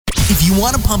If you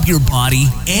want to pump your body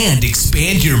and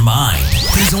expand your mind,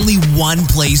 there's only one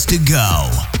place to go.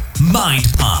 Mind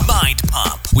Pump. Mind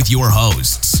Pump with your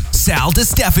hosts, Sal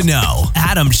DiStefano,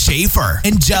 Adam Schafer,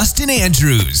 and Justin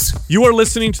Andrews. You are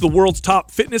listening to the world's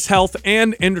top fitness, health,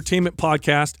 and entertainment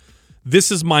podcast. This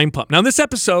is Mind Pump. Now, in this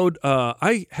episode,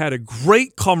 I had a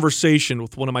great conversation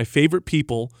with one of my favorite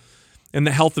people in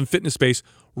the health and fitness space,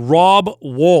 Robb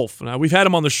Wolf. Now, we've had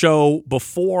him on the show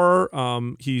before.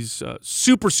 He's a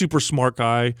super smart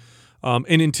guy. And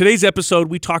in today's episode,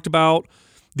 we talked about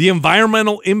the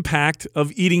environmental impact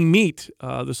of eating meat,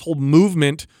 this whole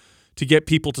movement to get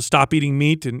people to stop eating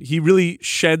meat. And he really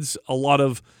sheds a lot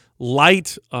of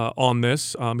light on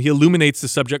this. He illuminates the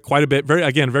subject quite a bit.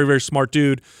 Very smart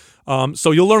dude.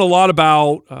 So you'll learn a lot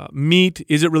about meat.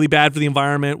 Is it really bad for the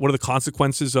environment? What are the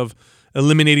consequences of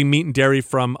eliminating meat and dairy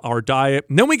from our diet?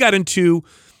 And then we got into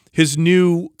his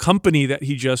new company that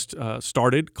he just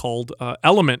started called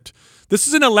Element. This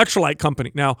is an electrolyte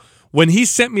company. Now, when he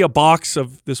sent me a box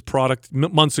of this product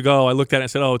months ago, I looked at it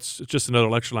and said, oh, it's just another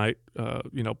electrolyte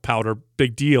powder,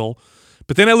 big deal.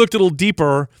 But then I looked a little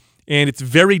deeper, and it's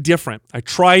very different. I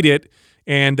tried it,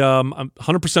 and I'm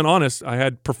 100% honest. I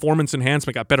had performance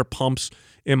enhancement, got better pumps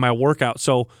in my workout.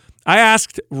 So I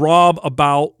asked Robb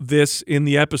about this in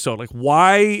the episode. Like,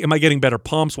 why am I getting better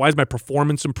pumps? Why is my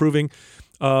performance improving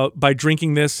by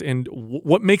drinking this? And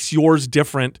what makes yours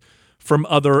different from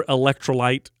other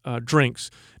electrolyte drinks?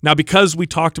 Now, because we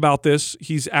talked about this,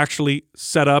 he's actually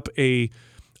set up a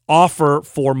offer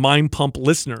for Mind Pump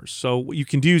listeners. So what you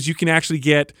can do is you can actually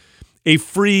get a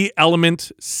free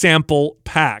Element sample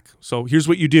pack. So here's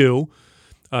what you do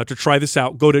to try this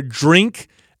out. Go to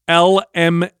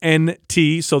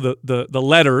LMNT, so the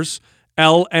letters,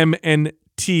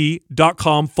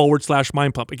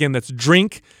 LMNT.com/Mind Pump. Again, that's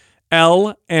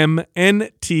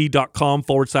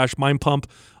LMNT.com/Mind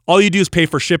Pump. All you do is pay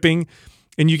for shipping,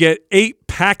 and you get 8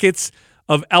 packets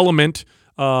of Element,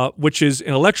 which is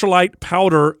an electrolyte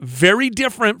powder, very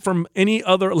different from any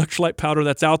other electrolyte powder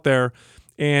that's out there.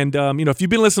 And, if you've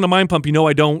been listening to Mind Pump, you know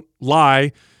I don't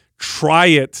lie. Try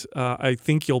it. I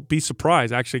think you'll be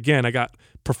surprised. Actually, again, I got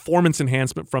performance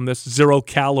enhancement from this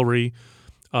 0-calorie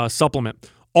supplement.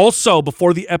 Also,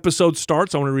 before the episode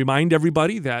starts, I want to remind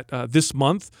everybody that this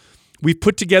month we've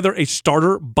put together a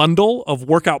starter bundle of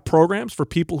workout programs for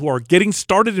people who are getting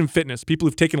started in fitness, people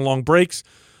who've taken long breaks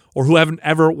or who haven't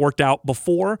ever worked out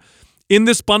before. In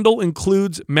this bundle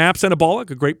includes MAPS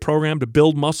Anabolic, a great program to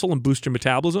build muscle and boost your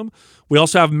metabolism. We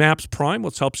also have MAPS Prime,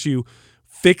 which helps you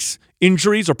fix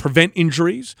injuries or prevent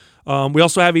injuries. We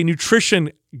also have a nutrition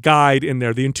guide in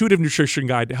there, the intuitive nutrition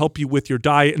guide to help you with your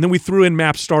diet. And then we threw in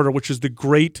MAPS Starter, which is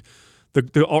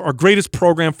our greatest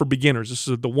program for beginners. This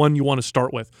is the one you want to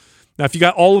start with. Now, if you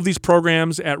got all of these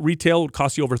programs at retail, it would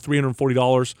cost you over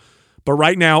 $340. But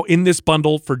right now, in this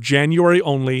bundle for January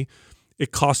only,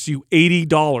 it costs you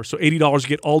 $80. So $80 to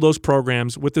get all those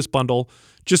programs with this bundle.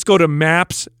 Just go to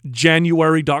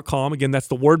mapsjanuary.com. Again, that's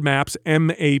the word MAPS,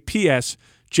 MAPS,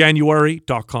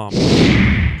 January.com.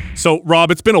 So,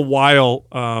 Robb, it's been a while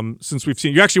since we've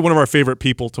seen you. You're actually one of our favorite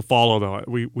people to follow, though.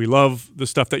 We love the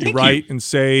stuff that you write and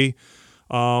say.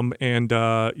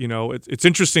 It's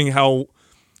interesting how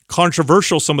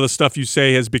controversial some of the stuff you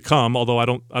say has become, although I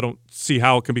don't see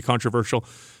how it can be controversial.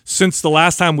 Since the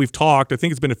last time we've talked, I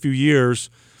think it's been a few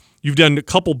years, you've done a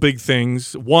couple big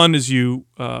things. One is you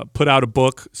put out a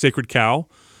book, Sacred Cow.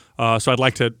 So I'd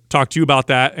like to talk to you about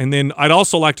that. And then I'd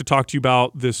also like to talk to you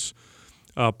about this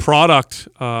product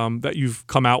that you've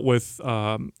come out with,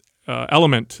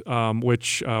 Element,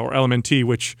 or LMNT,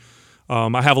 which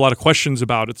I have a lot of questions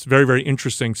about. It's very, very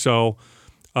interesting. So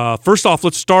first off,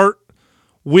 let's start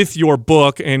with your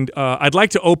book. And I'd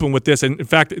like to open with this. And in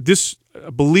fact, this,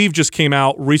 I believe, just came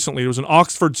out recently. It was an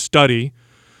Oxford study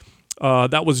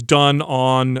that was done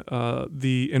on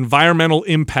the environmental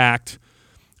impact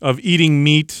of eating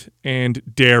meat and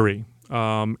dairy.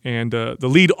 The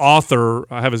lead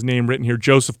author, I have his name written here,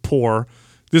 Joseph Poore.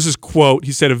 This is quote,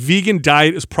 he said, "A vegan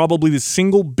diet is probably the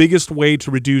single biggest way to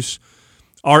reduce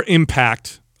our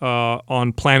impact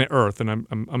on planet Earth." And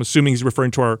I'm assuming he's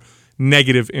referring to our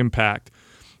negative impact.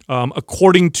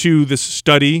 According to this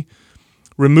study,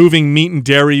 removing meat and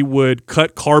dairy would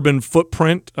cut carbon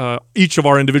footprint, each of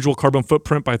our individual carbon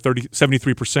footprint by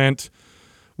 73%.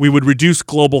 We would reduce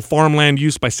global farmland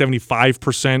use by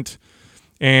 75%.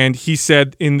 And he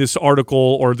said in this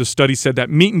article, or the study said, that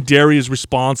meat and dairy is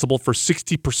responsible for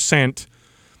 60%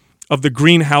 of the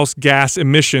greenhouse gas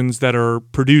emissions that are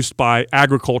produced by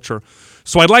agriculture.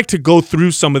 So I'd like to go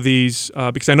through some of these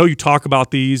because I know you talk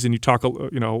about these, and you talk,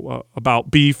 about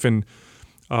beef and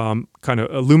kind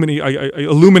of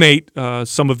illuminate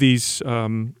some of these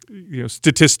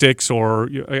statistics, or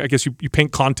I guess you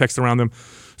paint context around them.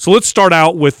 So let's start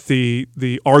out with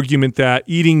the argument that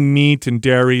eating meat and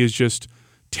dairy is just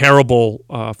terrible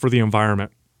for the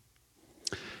environment.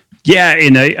 Yeah,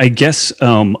 and I guess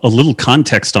a little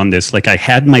context on this. Like, I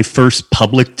had my first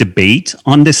public debate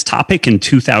on this topic in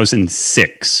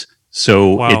 2006.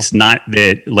 So wow. It's not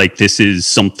that like this is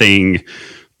something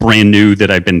brand new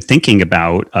that I've been thinking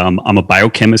about. I'm a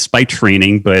biochemist by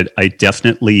training, but I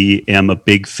definitely am a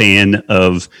big fan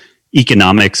of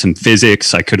economics and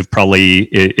physics. I could have probably,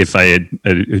 if I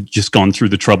had just gone through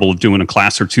the trouble of doing a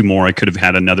class or two more, I could have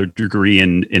had another degree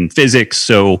in physics.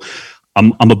 So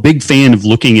I'm a big fan of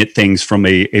looking at things from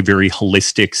a very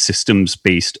holistic,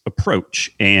 systems-based approach.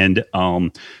 And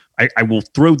I will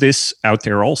throw this out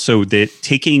there also, that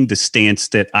taking the stance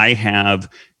that I have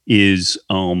is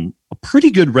a pretty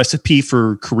good recipe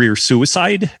for career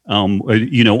suicide,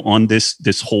 on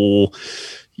this whole,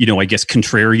 I guess,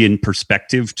 contrarian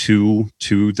perspective to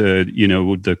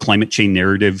the climate change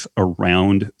narrative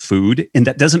around food. And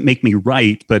that doesn't make me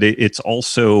right, but it's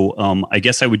also, I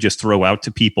guess I would just throw out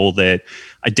to people that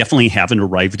I definitely haven't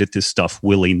arrived at this stuff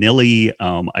willy-nilly.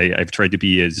 I've tried to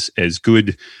be as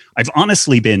good. I've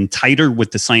honestly been tighter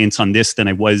with the science on this than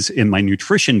I was in my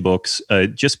nutrition books,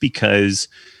 just because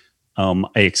I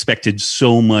expected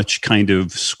so much kind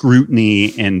of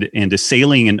scrutiny and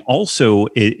assailing. And also,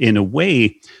 in a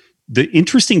way, the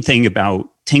interesting thing about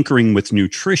tinkering with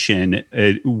nutrition,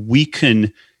 we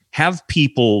can have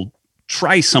people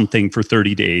try something for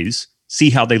 30 days, see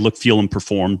how they look, feel, and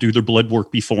perform, do their blood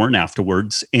work before and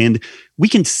afterwards, and we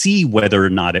can see whether or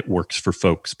not it works for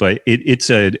folks. But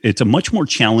it's a much more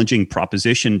challenging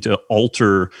proposition to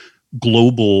alter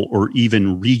global or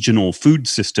even regional food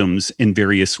systems in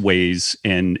various ways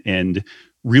and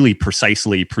really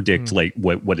precisely predict like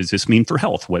what does this mean for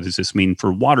health? What does this mean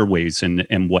for waterways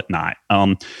and whatnot?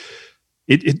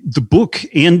 The book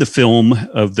and the film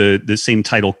of the same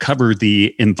title cover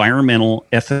the environmental,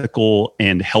 ethical,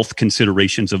 and health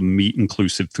considerations of a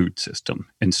meat-inclusive food system.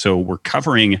 And so we're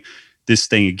covering this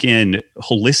thing again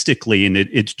holistically, and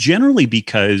it's generally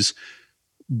because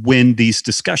when these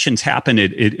discussions happen,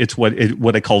 it's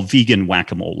what I call vegan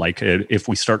whack-a-mole. Like if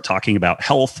we start talking about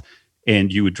health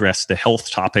and you address the health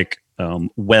topic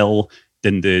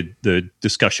then the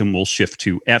discussion will shift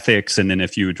to ethics. And then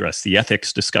if you address the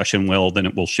ethics discussion then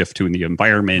it will shift to the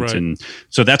environment. Right. And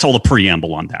so that's all the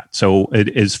preamble on that. So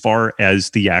as far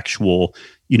as the actual,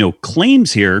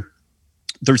 claims here,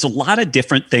 there's a lot of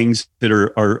different things that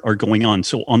are going on.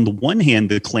 So on the one hand,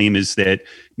 the claim is that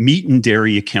meat and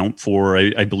dairy account for,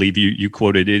 I believe you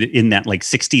quoted it in that like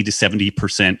 60 to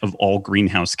 70% of all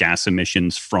greenhouse gas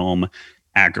emissions from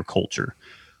agriculture.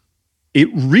 It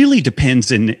really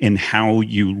depends in how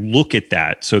you look at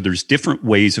that. So there's different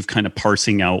ways of kind of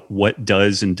parsing out what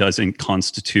does and doesn't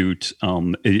constitute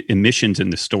emissions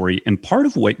in the story. And part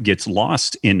of what gets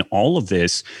lost in all of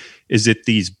this is that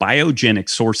these biogenic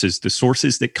sources, the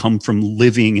sources that come from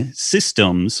living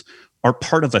systems, are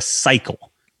part of a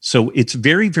cycle. So it's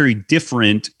very, very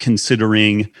different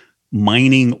considering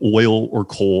mining oil or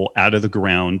coal out of the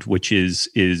ground, which is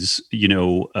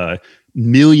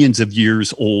millions of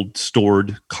years old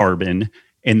stored carbon,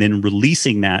 and then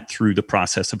releasing that through the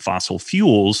process of fossil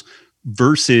fuels,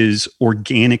 versus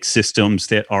organic systems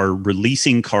that are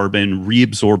releasing carbon,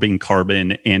 reabsorbing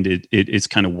carbon, and it is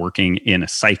kind of working in a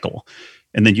cycle.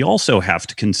 And then you also have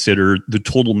to consider the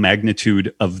total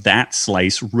magnitude of that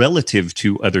slice relative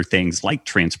to other things like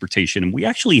transportation. And we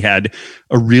actually had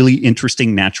a really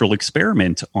interesting natural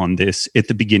experiment on this at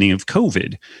the beginning of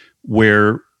COVID,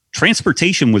 where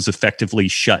transportation was effectively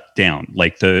shut down.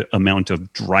 Like the amount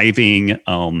of driving,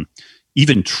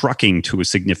 even trucking to a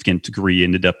significant degree,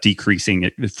 ended up decreasing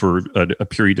it for a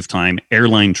period of time.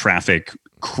 Airline traffic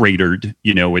cratered.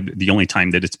 The only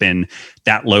time that it's been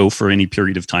that low for any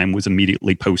period of time was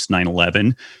immediately post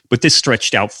 9/11. But this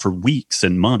stretched out for weeks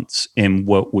and months. And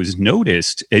what was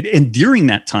noticed, and during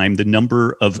that time, the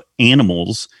number of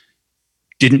animals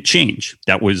didn't change.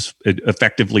 That was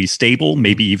effectively stable,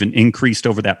 maybe even increased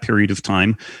over that period of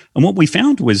time. And what we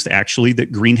found was actually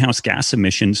that greenhouse gas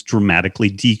emissions dramatically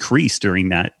decreased during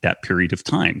that period of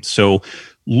time. So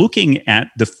looking at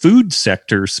the food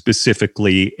sector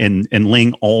specifically and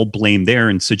laying all blame there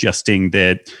and suggesting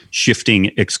that shifting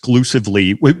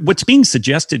exclusively, what's being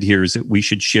suggested here is that we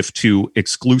should shift to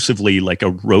exclusively like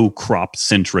a row crop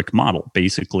centric model,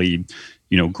 basically,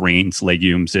 grains,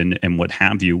 legumes, and what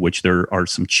have you, which there are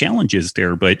some challenges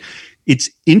there. But it's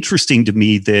interesting to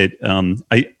me that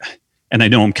and I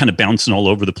know I'm kind of bouncing all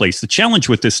over the place. The challenge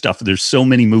with this stuff, there's so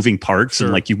many moving parts, Sure.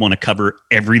 and like you want to cover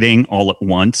everything all at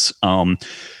once.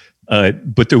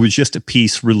 But there was just a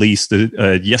piece released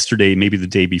yesterday, maybe the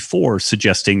day before,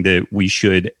 suggesting that we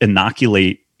should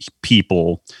inoculate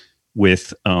people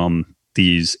with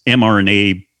these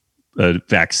mRNA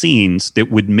vaccines that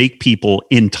would make people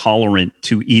intolerant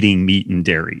to eating meat and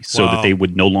dairy, so that they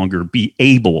would no longer be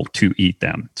able to eat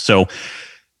them. So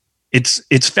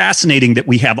it's fascinating that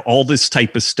we have all this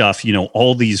type of stuff,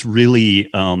 all these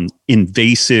really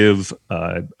invasive,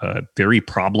 very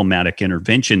problematic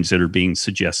interventions that are being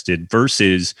suggested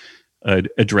versus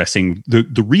addressing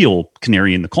the real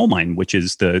canary in the coal mine, which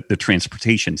is the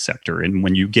transportation sector. And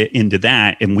when you get into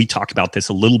that, and we talk about this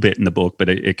a little bit in the book, but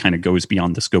it kind of goes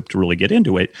beyond the scope to really get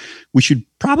into it, we should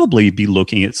probably be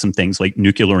looking at some things like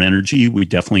nuclear energy. We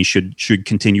definitely should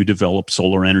continue to develop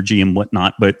solar energy and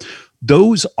whatnot, but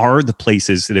those are the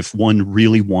places that if one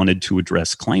really wanted to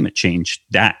address climate change,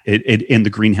 and the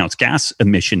greenhouse gas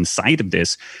emission side of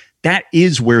this, that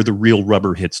is where the real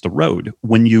rubber hits the road.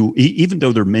 When even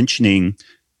though they're mentioning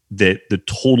that the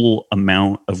total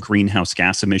amount of greenhouse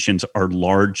gas emissions are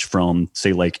large from,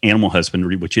 say, like animal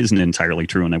husbandry, which isn't entirely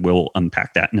true, and I will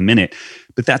unpack that in a minute,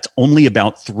 but that's only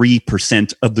about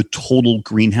 3% of the total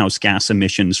greenhouse gas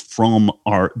emissions from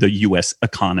the U.S.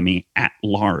 economy at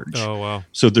large. Oh, wow.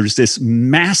 So there's this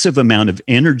massive amount of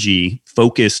energy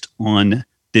focused on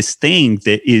this thing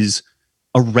that is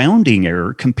a rounding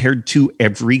error compared to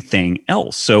everything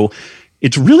else. So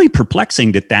it's really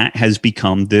perplexing that has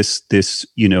become this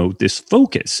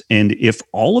focus. And if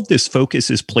all of this focus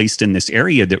is placed in this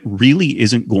area that really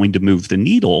isn't going to move the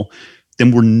needle,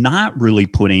 then we're not really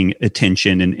putting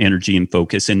attention and energy and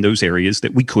focus in those areas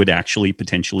that we could actually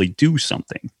potentially do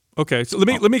something. Okay, so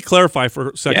let me clarify for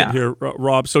a second here,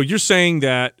 Rob. So you're saying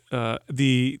that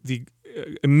the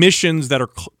emissions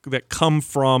that come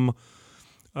from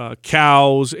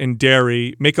cows and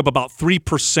dairy make up about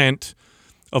 3%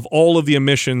 of all of the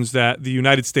emissions that the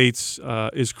United States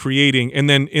is creating. And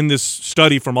then in this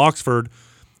study from Oxford,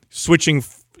 switching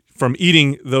from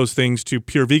eating those things to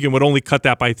pure vegan would only cut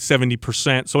that by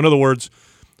 70%. So in other words,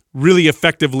 really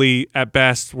effectively at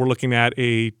best, we're looking at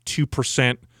a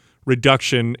 2%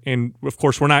 reduction. And of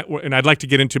course, and I'd like to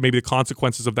get into maybe the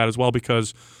consequences of that as well,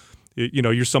 because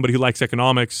you're somebody who likes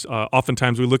economics.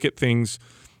 Oftentimes we look at things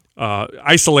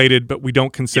isolated, but we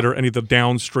don't consider any of the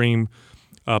downstream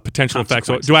potential effects.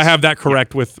 So do I have that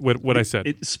correct with what I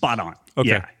said? Spot on.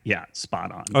 Okay. Yeah,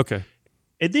 spot on. Okay.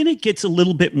 And then it gets a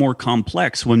little bit more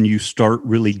complex when you start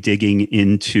really digging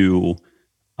into.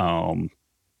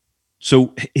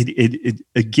 So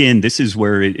again, this is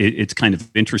where it's kind of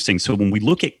interesting. So when we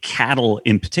look at cattle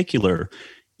in particular,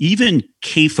 even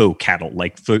CAFO cattle,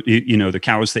 like the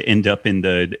cows that end up in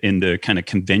the kind of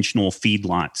conventional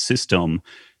feedlot system,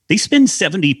 they spend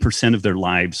 70% of their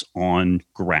lives on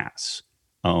grass.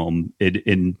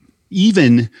 And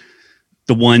even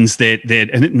the ones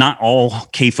and not all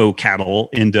CAFO cattle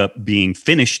end up being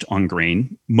finished on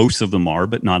grain. Most of them are,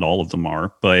 but not all of them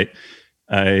are. But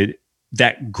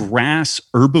that grass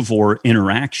herbivore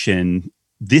interaction,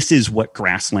 this is what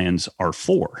grasslands are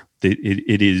for.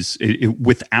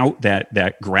 Without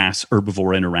that grass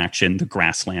herbivore interaction, the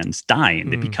grasslands die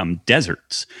and they become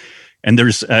deserts. And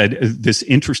there's this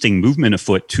interesting movement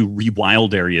afoot to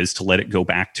rewild areas to let it go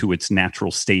back to its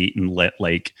natural state and let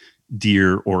like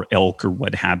deer or elk or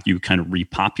what have you kind of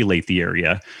repopulate the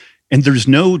area. And there's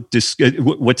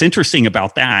what's interesting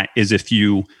about that is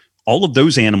all of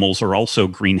those animals are also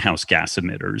greenhouse gas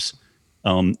emitters.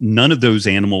 None of those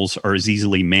animals are as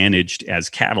easily managed as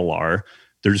cattle are.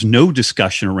 There's no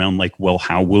discussion around like, well,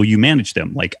 how will you manage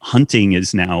them? Like hunting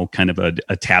is now kind of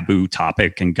a taboo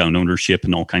topic, and gun ownership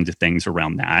and all kinds of things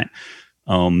around that.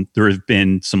 There have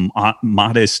been some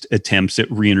modest attempts at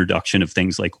reintroduction of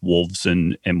things like wolves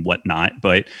and whatnot,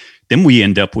 but then we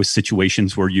end up with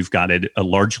situations where you've got a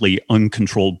largely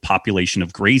uncontrolled population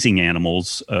of grazing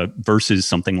animals versus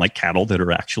something like cattle that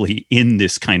are actually in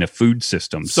this kind of food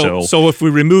system. So if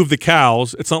we remove the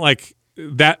cows, it's not like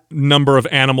that number of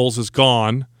animals is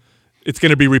gone. It's going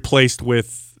to be replaced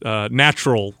with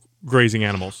natural grazing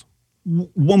animals.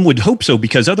 One would hope so,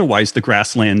 because otherwise the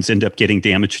grasslands end up getting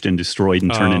damaged and destroyed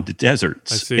and turn into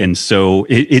deserts. I see. And so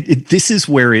this is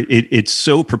where it's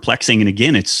so perplexing. And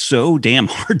again, it's so damn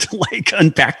hard to like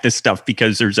unpack this stuff,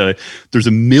 because there's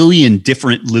a million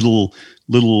different little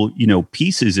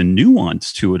pieces and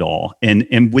nuance to it all.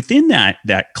 And within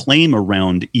that claim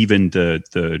around even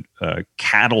the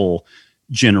cattle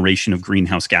generation of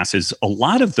greenhouse gases, a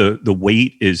lot of the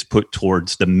weight is put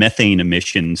towards the methane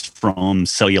emissions from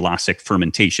cellulosic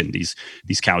fermentation. These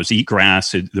cows eat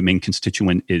grass. The main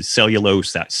constituent is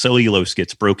cellulose. That cellulose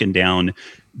gets broken down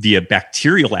via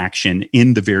bacterial action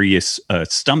in the various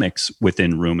stomachs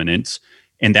within ruminants.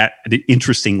 And that,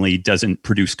 interestingly, doesn't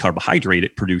produce carbohydrate.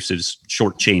 It produces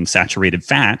short-chain saturated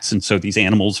fats. And so these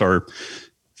animals are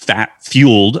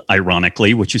fat-fueled,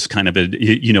 ironically, which is kind of an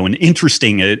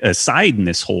interesting aside in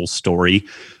this whole story.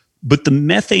 But the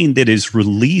methane that is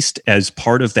released as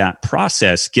part of that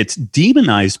process gets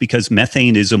demonized because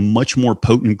methane is a much more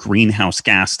potent greenhouse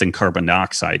gas than carbon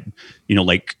dioxide.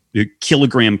 Like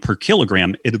kilogram per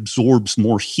kilogram, it absorbs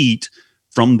more heat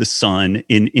from the sun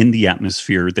in the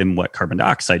atmosphere than what carbon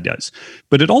dioxide does.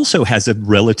 But it also has a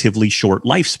relatively short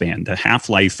lifespan. The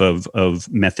half-life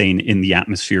of methane in the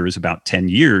atmosphere is about 10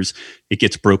 years. It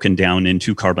gets broken down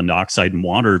into carbon dioxide and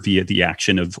water via the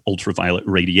action of ultraviolet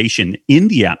radiation in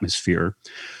the atmosphere.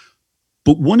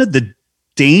 But one of the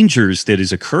dangers that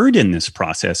has occurred in this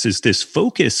process is this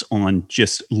focus on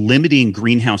just limiting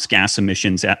greenhouse gas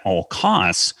emissions at all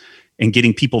costs and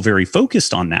getting people very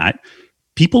focused on that.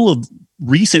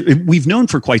 We've known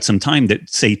for quite some time that,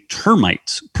 say,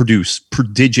 termites produce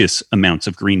prodigious amounts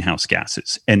of greenhouse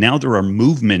gases. And now there are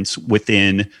movements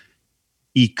within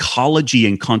ecology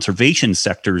and conservation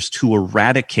sectors to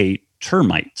eradicate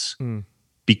termites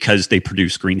because they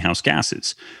produce greenhouse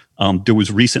gases. There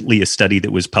was recently a study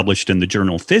that was published in the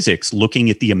journal Physics looking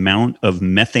at the amount of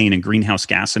methane and greenhouse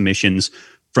gas emissions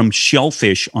from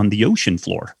shellfish on the ocean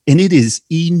floor. And it is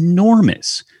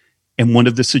enormous. And one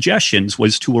of the suggestions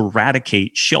was to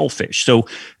eradicate shellfish. So,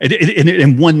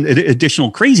 and one additional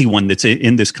crazy one that's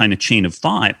in this kind of chain of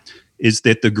thought is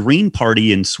that the Green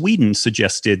Party in Sweden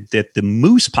suggested that the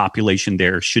moose population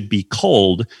there should be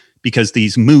culled because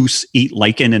these moose eat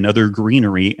lichen and other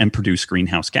greenery and produce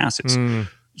greenhouse gases.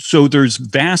 So there's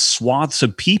vast swaths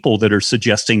of people that are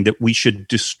suggesting that we should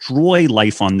destroy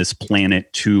life on this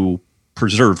planet to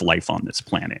preserve life on this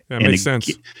planet. That makes sense.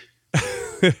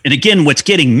 And again, what's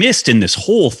getting missed in this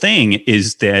whole thing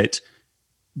is that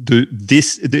the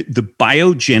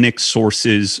biogenic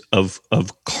sources of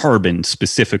carbon,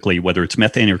 specifically, whether it's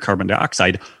methane or carbon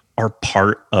dioxide, are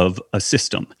part of a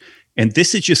system. And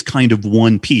this is just kind of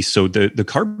one piece. So the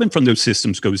carbon from those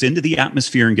systems goes into the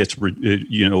atmosphere and gets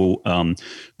returned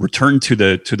to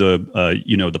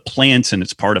the plants, and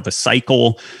it's part of a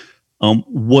cycle.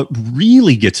 What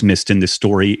really gets missed in this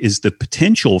story is the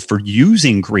potential for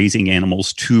using grazing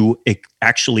animals to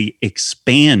actually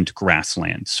expand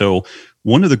grassland. So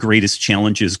one of the greatest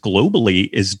challenges globally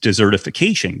is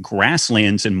desertification,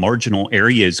 grasslands in marginal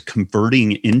areas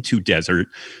converting into desert,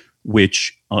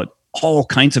 which all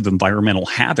kinds of environmental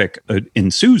havoc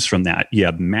ensues from that. You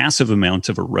have massive amounts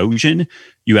of erosion.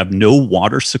 You have no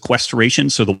water sequestration,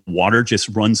 so the water just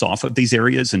runs off of these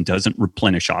areas and doesn't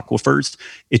replenish aquifers.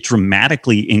 It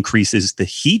dramatically increases the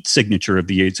heat signature of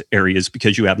these areas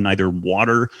because you have neither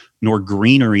water nor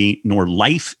greenery nor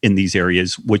life in these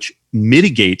areas, which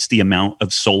mitigates the amount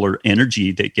of solar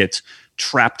energy that gets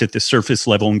trapped at the surface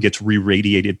level and gets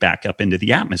re-radiated back up into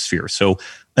the atmosphere. So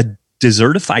a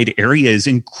desertified area is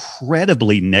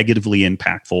incredibly negatively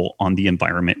impactful on the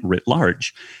environment writ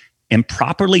large. And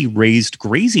properly raised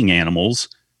grazing animals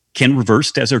can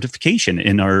reverse desertification.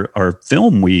 In our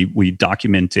film, we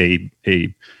document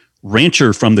a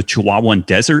rancher from the Chihuahuan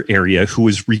Desert area who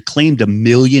has reclaimed 1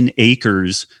 million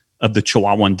acres of the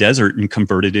Chihuahuan Desert and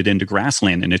converted it into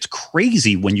grassland. And it's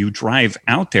crazy when you drive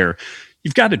out there.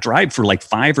 You've got to drive for like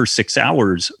 5 or 6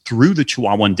 hours through the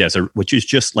Chihuahuan Desert, which is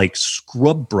just like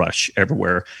scrub brush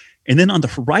everywhere. And then on the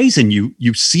horizon,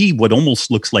 you see what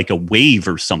almost looks like a wave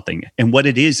or something. And what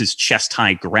it is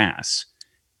chest-high grass.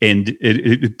 And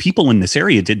people in this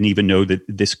area didn't even know that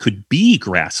this could be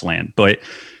grassland. But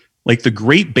like the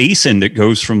Great Basin that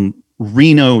goes from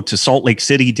Reno to Salt Lake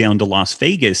City down to Las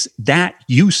Vegas, that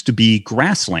used to be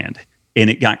grassland. And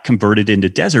it got converted into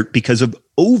desert because of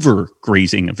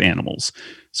overgrazing of animals.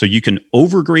 So you can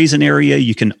overgraze an area,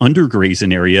 you can undergraze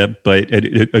an area, but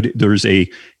there's a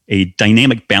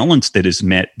dynamic balance that is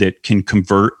met that can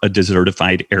convert a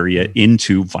desertified area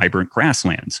into vibrant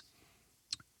grasslands.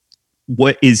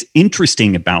 What is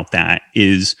interesting about that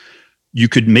is you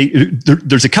could make,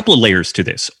 there's a couple of layers to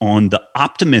this. On the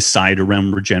optimist side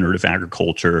around regenerative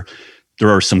agriculture, there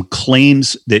are some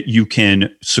claims that you can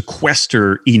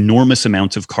sequester enormous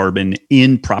amounts of carbon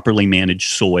in properly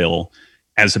managed soil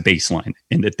as a baseline,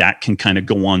 and that can kind of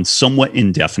go on somewhat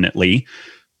indefinitely.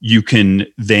 You can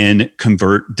then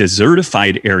convert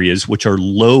desertified areas, which are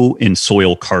low in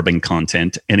soil carbon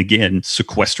content, and again,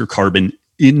 sequester carbon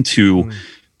into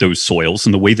those soils.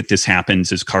 And the way that this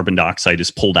happens is carbon dioxide is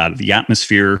pulled out of the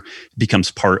atmosphere, becomes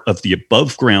part of the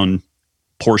above ground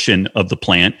portion of the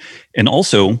plant. And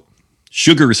also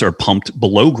sugars are pumped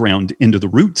below ground into the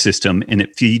root system, and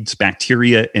it feeds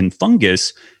bacteria and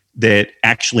fungus that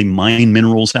actually mine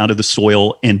minerals out of the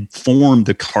soil and form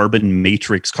the carbon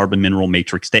mineral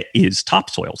matrix that is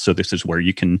topsoil. So this is where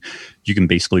you can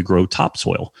basically grow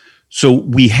topsoil. So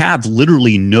we have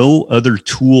literally no other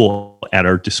tool at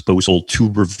our disposal to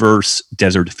reverse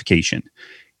desertification.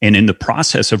 And in the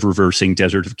process of reversing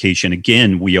desertification,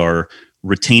 again, we are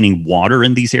retaining water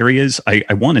in these areas.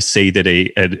 I want to say that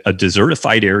a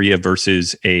desertified area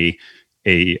versus a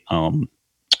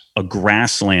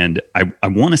grassland, I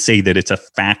want to say that it's a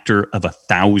factor of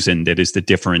 1,000 that is the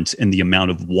difference in the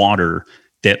amount of water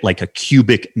that like a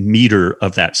cubic meter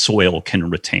of that soil can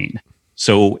retain.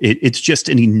 So it's just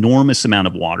an enormous amount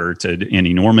of water. It's an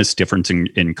enormous difference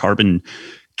in carbon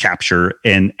capture.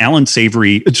 And Allan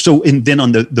Savory, and then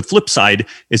on the flip side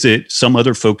is that some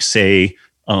other folks say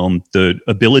the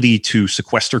ability to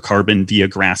sequester carbon via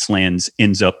grasslands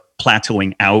ends up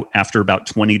plateauing out after about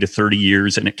 20 to 30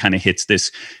 years, and it kind of hits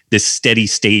this steady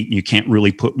state. You can't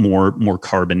really put more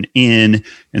carbon in,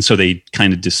 and so they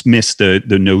kind of dismiss the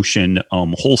notion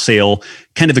wholesale.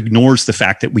 Kind of ignores the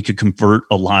fact that we could convert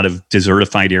a lot of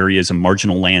desertified areas and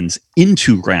marginal lands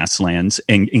into grasslands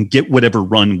and get whatever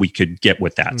run we could get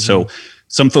with that. Mm-hmm. So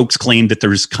some folks claim that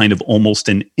there's kind of almost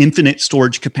an infinite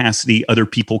storage capacity. Other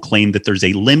people claim that there's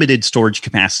a limited storage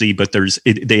capacity, but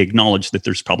they acknowledge that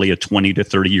there's probably a 20 to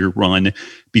 30 year run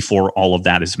before all of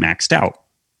that is maxed out.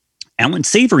 Allan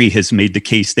Savory has made the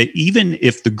case that even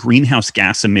if the greenhouse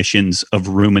gas emissions of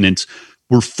ruminants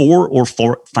were 4 or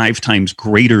 5 times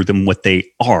greater than what they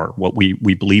are, what we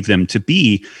believe them to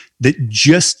be, that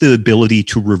just the ability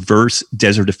to reverse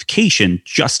desertification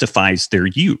justifies their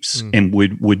use and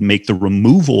would make the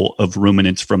removal of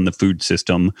ruminants from the food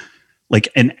system like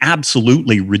an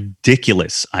absolutely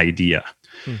ridiculous idea.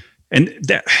 And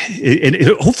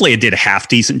hopefully I did a half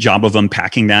decent job of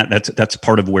unpacking that. That's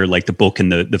part of where like the book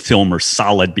and the film are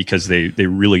solid, because they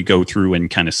really go through in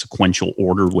kind of sequential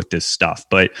order with this stuff.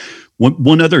 But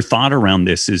one other thought around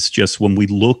this is just when we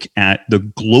look at the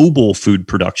global food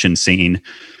production scene,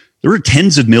 there are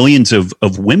tens of millions of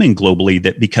women globally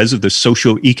that, because of the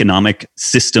socioeconomic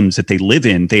systems that they live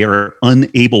in, they are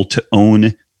unable to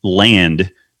own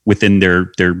land within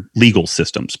their legal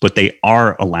systems, but they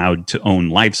are allowed to own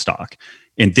livestock.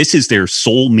 And this is their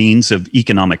sole means of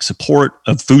economic support,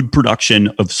 of food production,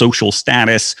 of social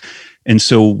status. And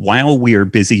so while we are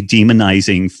busy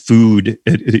demonizing food,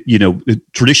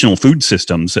 traditional food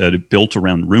systems built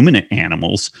around ruminant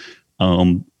animals,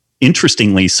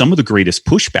 interestingly, some of the greatest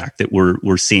pushback that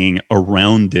we're seeing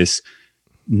around this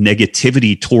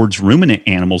negativity towards ruminant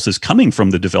animals is coming from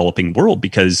the developing world,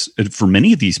 because for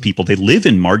many of these people, they live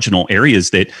in marginal areas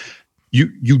that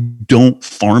you don't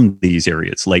farm these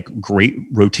areas. Like great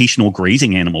rotational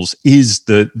grazing animals is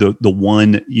the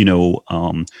one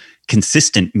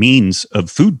consistent means of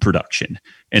food production.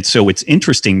 And so it's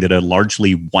interesting that a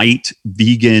largely white,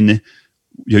 vegan,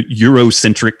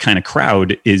 Eurocentric kind of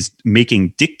crowd is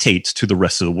making dictates to the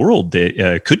rest of the world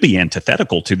that could be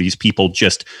antithetical to these people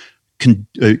just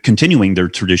continuing their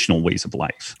traditional ways of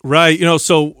life. Right.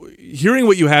 So hearing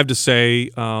what you have to say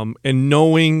and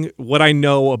knowing what I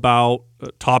know about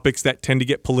topics that tend to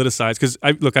get politicized, because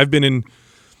I've been in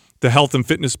the health and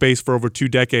fitness space for over 2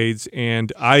 decades,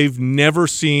 and I've never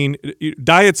seen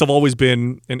diets have always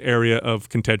been an area of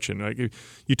contention. Like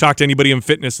you talk to anybody in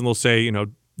fitness and they'll say,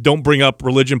 don't bring up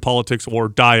religion, politics, or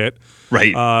diet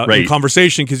in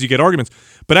conversation, because you get arguments.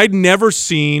 But I'd never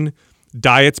seen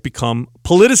diets become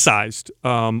politicized.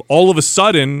 All of a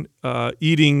sudden,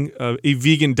 eating a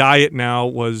vegan diet now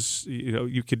was,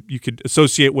 you could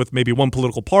associate with maybe one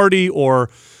political party, or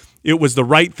it was the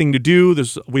right thing to do.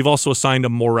 We've also assigned a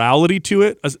morality to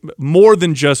it, more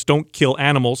than just don't kill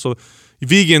animals. So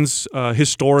vegans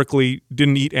historically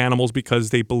didn't eat animals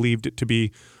because they believed it to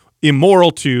be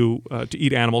immoral to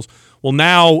eat animals. Well,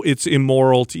 now it's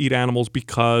immoral to eat animals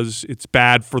because it's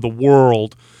bad for the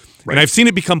world. Right. And I've seen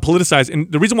it become politicized.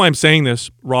 And the reason why I'm saying this,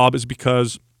 Rob, is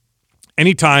because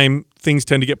anytime things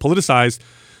tend to get politicized,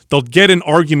 they'll get an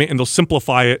argument and they'll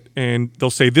simplify it and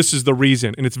they'll say, this is the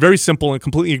reason. And it's very simple and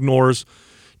completely ignores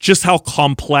just how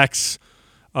complex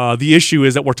the issue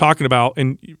is that we're talking about.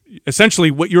 And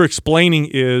essentially what you're explaining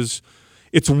is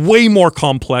it's way more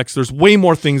complex. There's way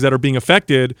more things that are being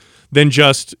affected than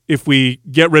just, if we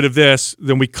get rid of this,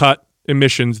 then we cut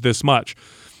emissions this much.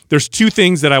 There's 2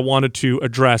 things that I wanted to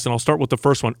address, and I'll start with the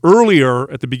first one.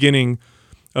 Earlier at the beginning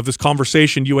of this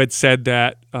conversation, you had said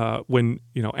that when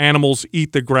animals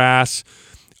eat the grass,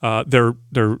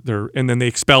 and then they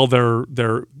expel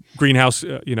their greenhouse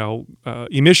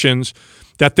emissions,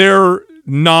 that they're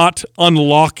not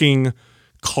unlocking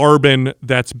carbon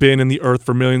that's been in the earth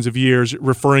for millions of years,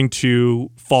 referring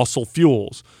to fossil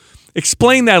fuels.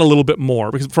 Explain that a little bit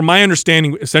more, because from my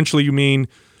understanding, essentially you mean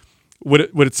what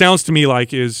it sounds to me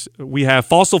like is we have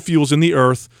fossil fuels in the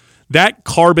earth. That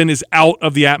carbon is out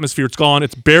of the atmosphere. It's gone.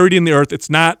 It's buried in the earth.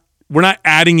 We're not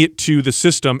adding it to the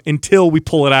system until we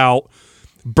pull it out,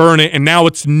 burn it, and now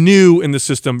it's new in the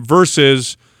system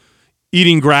versus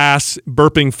eating grass,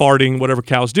 burping, farting, whatever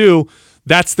cows do.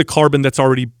 That's the carbon that's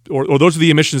already, or those are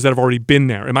the emissions that have already been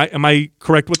there. Am I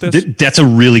correct with this? That's a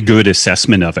really good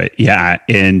assessment of it. Yeah,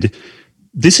 and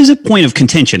this is a point of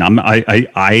contention.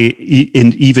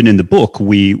 Even in the book,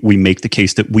 we make the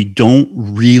case that we don't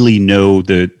really know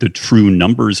the true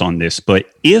numbers on this. But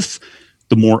if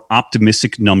the more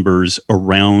optimistic numbers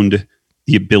around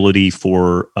the ability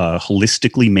for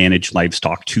holistically managed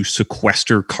livestock to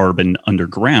sequester carbon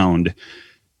underground,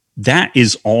 that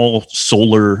is all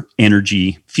solar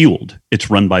energy fueled. It's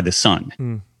run by the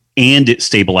sun. And it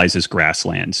stabilizes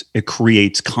grasslands. It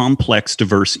creates complex,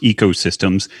 diverse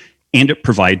ecosystems, and it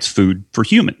provides food for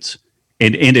humans.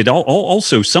 And it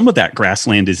also, some of that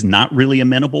grassland is not really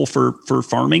amenable for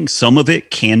farming. Some of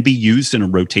it can be used in a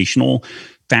rotational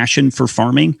fashion for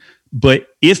farming. But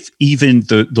if even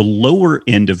the lower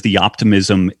end of the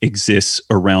optimism exists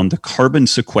around the carbon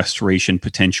sequestration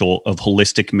potential of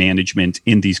holistic management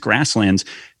in these grasslands,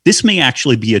 this may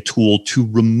actually be a tool to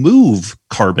remove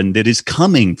carbon that is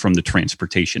coming from the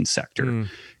transportation sector.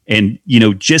 And,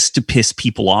 just to piss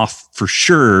people off for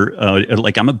sure,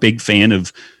 like I'm a big fan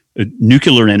of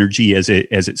nuclear energy as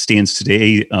it stands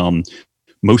today.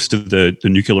 Most of the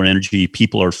nuclear energy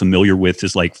people are familiar with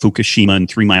is like Fukushima and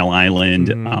 3 Mile Island.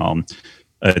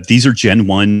 These are Gen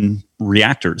 1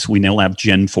 reactors. We now have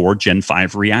Gen 4, Gen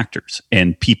 5 reactors.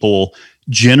 And people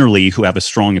generally who have a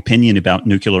strong opinion about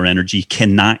nuclear energy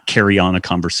cannot carry on a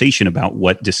conversation about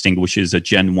what distinguishes a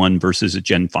Gen 1 versus a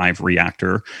Gen 5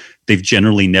 reactor. They've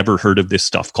generally never heard of this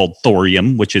stuff called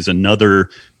thorium, which is another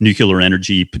nuclear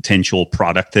energy potential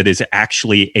product that is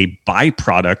actually a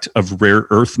byproduct of rare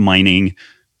earth mining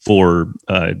for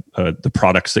the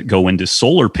products that go into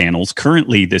solar panels.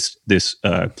 Currently, this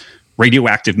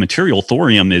radioactive material,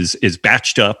 thorium, is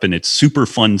batched up and it's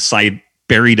Superfund site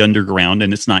buried underground,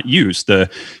 and it's not used. The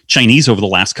Chinese over the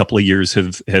last couple of years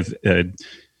have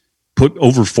put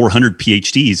over 400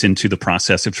 PhDs into the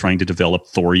process of trying to develop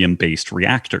thorium-based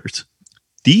reactors.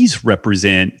 These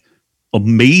represent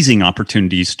amazing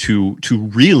opportunities to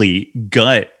really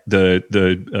gut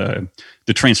the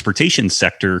transportation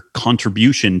sector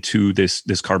contribution to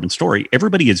this carbon story.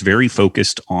 Everybody is very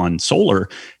focused on solar,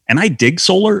 and I dig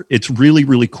solar. It's really,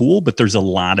 really cool, but there's a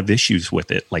lot of issues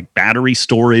with it, like battery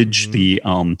storage, the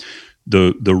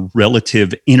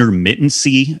relative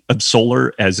intermittency of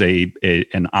solar as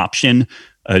an option.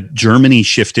 Germany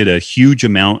shifted a huge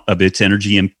amount of its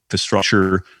energy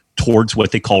infrastructure towards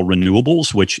what they call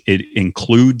renewables, which it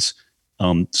includes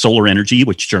solar energy,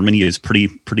 which Germany is pretty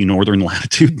northern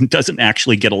latitude and doesn't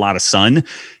actually get a lot of sun.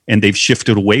 And they've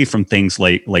shifted away from things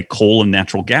like coal and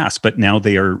natural gas, but now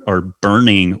they are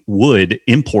burning wood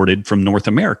imported from North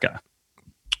America.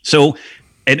 So,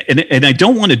 and I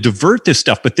don't want to divert this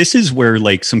stuff, but this is where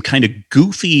like some kind of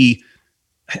goofy,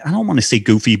 I don't want to say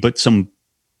goofy, but some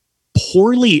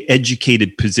poorly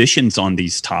educated positions on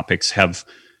these topics have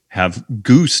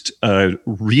goosed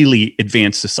really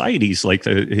advanced societies like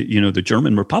the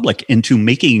German Republic into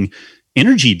making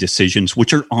energy decisions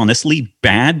which are honestly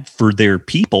bad for their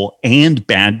people and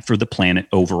bad for the planet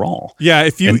overall. Yeah,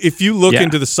 if you look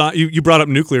into the science, you brought up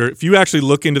nuclear. If you actually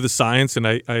look into the science, and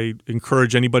I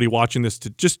encourage anybody watching this to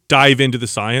just dive into the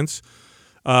science.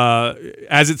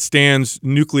 As it stands,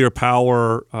 nuclear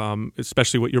power,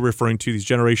 especially what you're referring to, these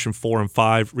Generation 4 and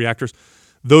 5 reactors,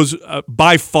 those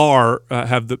by far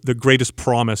have the greatest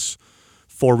promise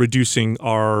for reducing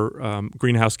our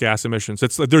greenhouse gas emissions.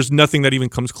 There's nothing that even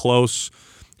comes close,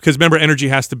 because remember, energy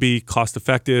has to be cost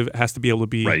effective. It has to be able to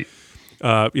be, right.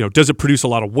 Does it produce a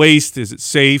lot of waste? Is it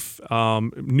safe?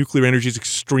 Nuclear energy is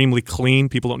extremely clean.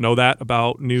 People don't know that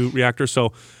about new reactors.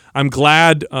 So I'm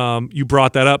glad you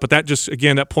brought that up. But that just,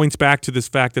 again, that points back to this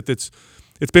fact that it's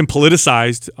been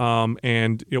politicized,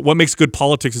 and what makes good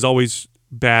politics is always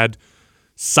bad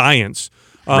science.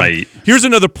 Right. Here's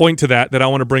another point to that I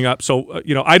want to bring up. So,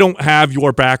 I don't have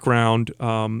your background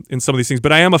in some of these things,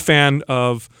 but I am a fan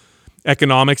of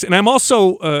economics, and I'm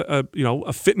also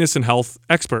a fitness and health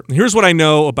expert. And here's what I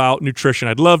know about nutrition.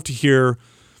 I'd love to hear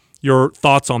your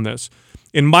thoughts on this.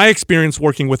 In my experience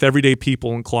working with everyday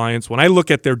people and clients, when I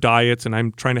look at their diets and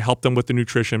I'm trying to help them with the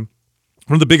nutrition,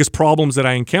 one of the biggest problems that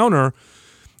I encounter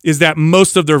is that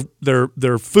most of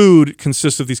their food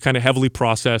consists of these kind of heavily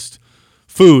processed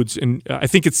foods. And I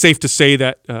think it's safe to say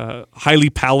that highly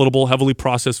palatable, heavily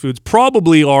processed foods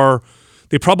probably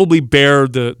bear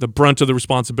the brunt of the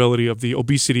responsibility of the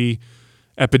obesity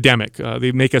epidemic.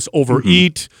 They make us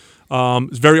overeat.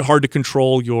 It's very hard to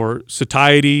control your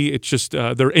satiety. It's just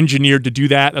they're engineered to do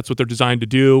that. That's what they're designed to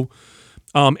do.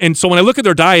 And so when I look at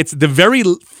their diets, the very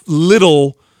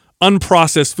little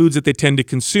unprocessed foods that they tend to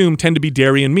consume tend to be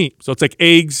dairy and meat. So it's like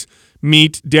eggs,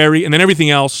 meat, dairy, and then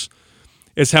everything else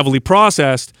is heavily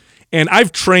processed. And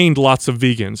I've trained lots of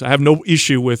vegans. I have no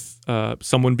issue with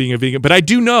someone being a vegan. But I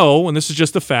do know, and this is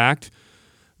just a fact,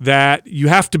 that you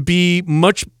have to be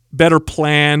much better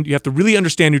planned. You have to really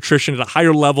understand nutrition at a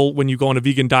higher level when you go on a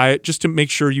vegan diet just to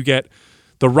make sure you get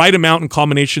the right amount and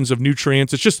combinations of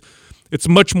nutrients. It's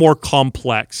much more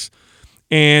complex.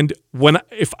 And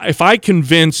if I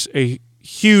convince a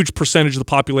huge percentage of the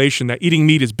population that eating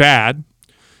meat is bad,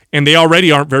 and they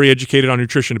already aren't very educated on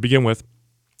nutrition to begin with,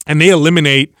 and they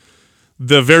eliminate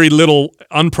the very little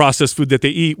unprocessed food that they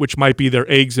eat, which might be their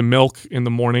eggs and milk in the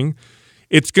morning,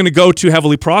 it's going to go to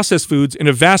heavily processed foods. And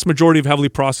a vast majority of heavily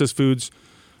processed foods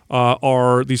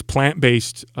are these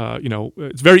plant-based,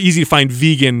 it's very easy to find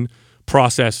vegan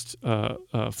processed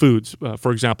foods,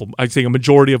 for example. I'd say a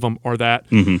majority of them are that.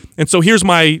 Mm-hmm. And so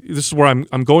this is where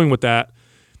I'm going with that.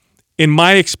 In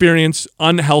my experience,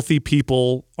 unhealthy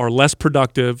people are less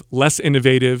productive, less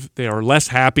innovative, they are less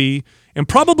happy, and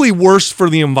probably worse for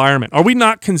the environment. Are we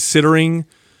not considering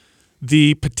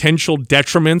the potential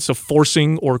detriments of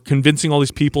forcing or convincing all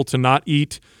these people to not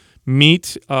eat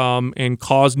meat and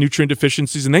cause nutrient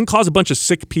deficiencies and then cause a bunch of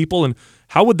sick people? And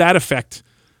how would that affect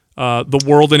the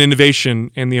world and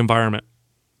innovation and the environment?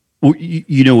 Well,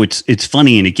 it's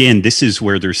funny. And again, this is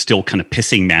where there's still kind of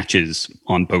pissing matches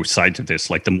on both sides of this.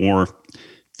 Like the more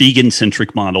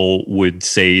vegan-centric model would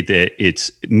say that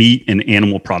it's meat and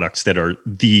animal products that are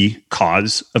the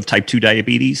cause of type 2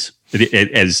 diabetes,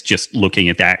 as just looking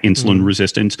at that insulin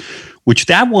resistance, which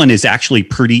that one is actually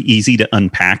pretty easy to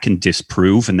unpack and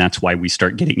disprove. And that's why we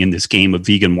start getting in this game of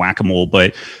vegan whack-a-mole.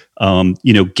 But,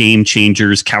 Game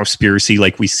Changers, Cowspiracy,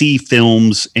 like we see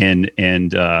films and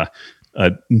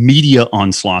media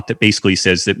onslaught that basically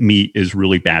says that meat is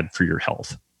really bad for your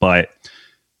health. But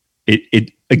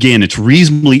it's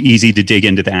reasonably easy to dig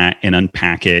into that and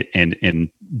unpack it and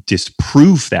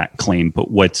disprove that claim. But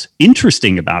what's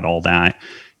interesting about all that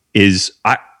is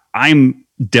I'm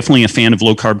definitely a fan of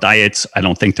low carb diets. I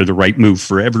don't think they're the right move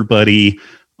for everybody.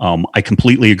 I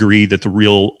completely agree that the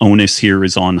real onus here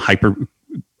is on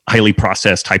highly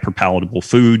processed, hyper palatable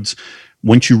foods.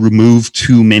 Once you remove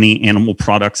too many animal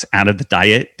products out of the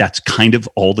diet, that's kind of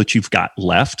all that you've got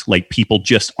left. Like people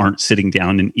just aren't sitting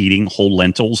down and eating whole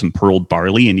lentils and pearled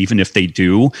barley. And even if they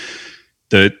do,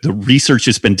 the research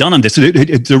has been done on this.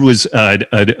 There was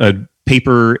a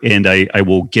paper, and I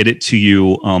will get it to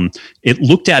you. It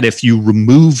looked at if you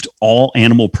removed all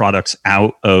animal products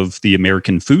out of the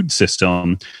American food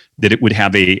system, that it would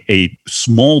have a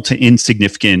small to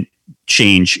insignificant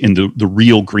change in the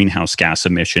real greenhouse gas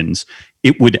emissions.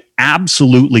 It would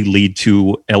absolutely lead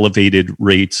to elevated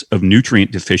rates of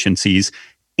nutrient deficiencies,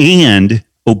 and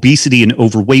obesity and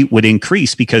overweight would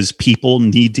increase because people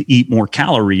need to eat more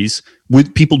calories.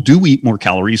 People do eat more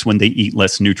calories when they eat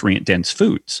less nutrient dense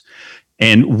foods.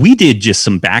 And we did just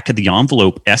some back of the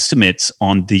envelope estimates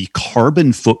on the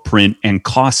carbon footprint and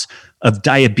costs of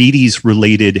diabetes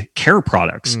related care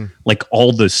products, like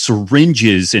all the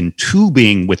syringes and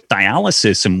tubing with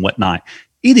dialysis and whatnot.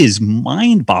 It is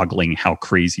mind boggling how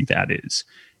crazy that is.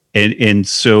 And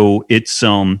so it's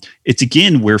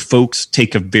again where folks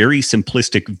take a very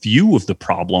simplistic view of the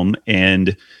problem.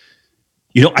 And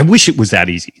I wish it was that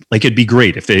easy. Like it'd be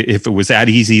great if it was that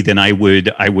easy. Then I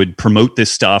would promote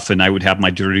this stuff, and I would have my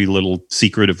dirty little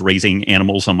secret of raising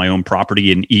animals on my own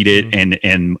property and eat it,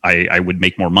 and I would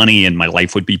make more money, and my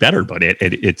life would be better. But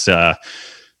it's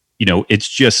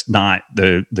just not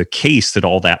the case that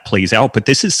all that plays out. But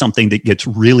this is something that gets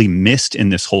really missed in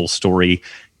this whole story.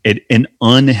 An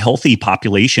unhealthy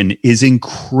population is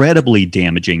incredibly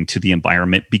damaging to the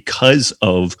environment because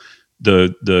of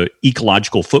the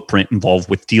ecological footprint involved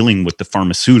with dealing with the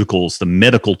pharmaceuticals, the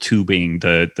medical tubing,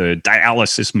 the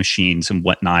dialysis machines and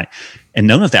whatnot. And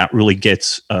none of that really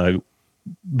gets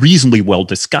reasonably well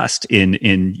discussed in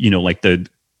like the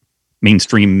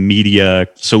mainstream media,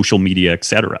 social media, et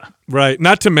cetera. Right.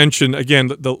 Not to mention, again,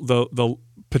 the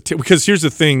because here's the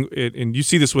thing, and you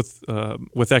see this with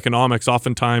economics.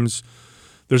 Oftentimes,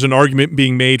 there's an argument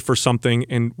being made for something,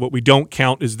 and what we don't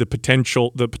count is the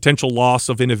potential loss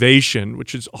of innovation,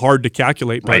 which is hard to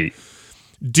calculate. But right.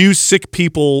 do sick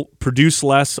people produce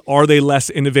less? Are they less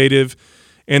innovative?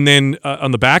 And then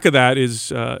on the back of that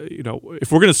is,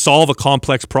 if we're going to solve a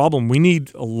complex problem, we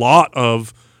need a lot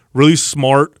of really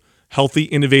smart, healthy,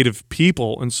 innovative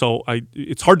people. And so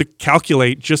it's hard to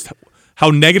calculate just how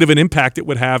negative an impact it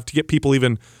would have to get people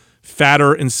even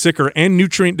fatter and sicker and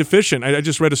nutrient deficient. I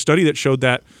just read a study that showed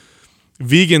that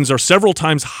vegans are several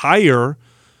times higher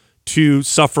to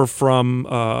suffer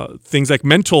from things like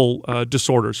mental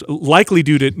disorders, likely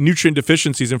due to nutrient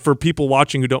deficiencies. And for people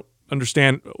watching who don't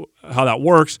understand how that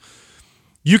works,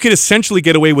 you could essentially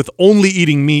get away with only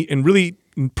eating meat and really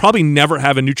probably never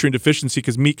have a nutrient deficiency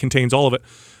because meat contains all of it.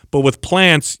 But with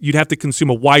plants, you'd have to consume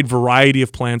a wide variety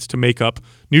of plants to make up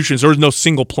nutrients. There's no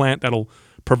single plant that'll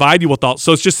provide you with all.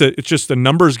 So it's just a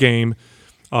numbers game.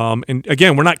 And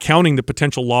again, we're not counting the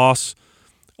potential loss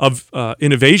of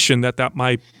innovation that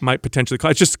might potentially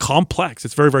cause. It's just complex.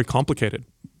 It's very, very complicated.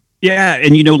 Yeah,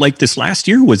 and like this last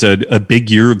year was a big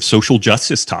year of social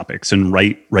justice topics, and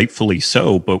rightfully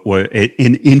so. But what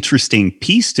an interesting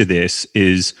piece to this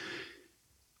is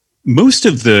most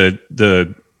of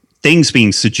the things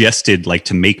being suggested, like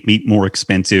to make meat more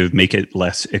expensive, make it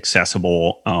less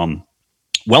accessible.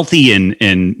 Wealthy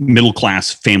and middle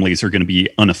class families are going to be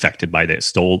unaffected by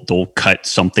this. They'll cut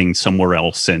something somewhere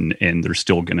else, and they're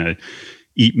still going to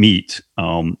eat meat.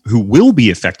 Who will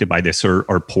be affected by this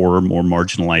are poorer, more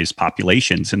marginalized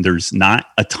populations. And there's not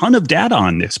a ton of data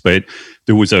on this, but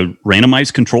there was a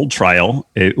randomized controlled trial.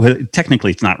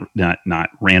 Technically, it's not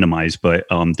randomized, but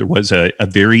there was a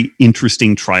very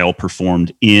interesting trial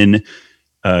performed in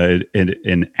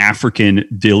an African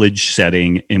village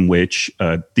setting in which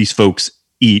these folks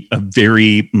eat a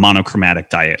very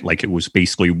monochromatic diet. Like it was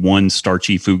basically one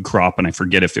starchy food crop, and I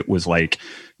forget if it was like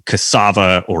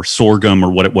cassava or sorghum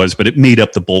or what it was, but it made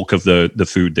up the bulk of the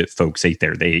food that folks ate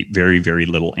there. They ate very, very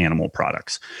little animal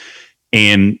products.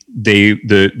 And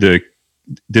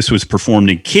this was performed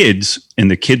in kids,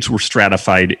 and the kids were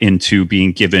stratified into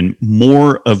being given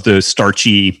more of the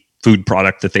starchy food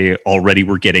product that they already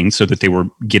were getting, so that they were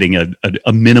getting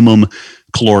a minimum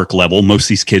caloric level. Most of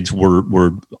these kids were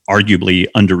arguably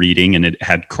undereating, and it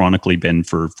had chronically been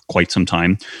for quite some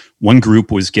time. One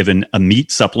group was given a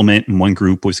meat supplement, and one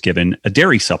group was given a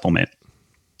dairy supplement.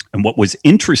 And what was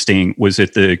interesting was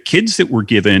that the kids that were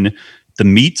given the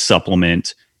meat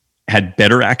supplement had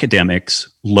better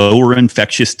academics, lower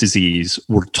infectious disease,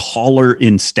 were taller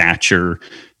in stature,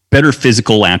 better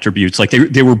physical attributes. Like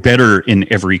they were better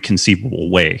in every conceivable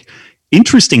way.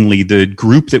 Interestingly, the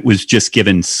group that was just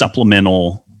given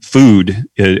supplemental food,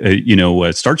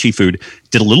 starchy food,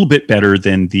 did a little bit better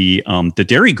than the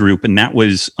dairy group, and that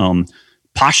was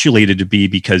postulated to be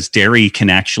because dairy can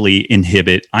actually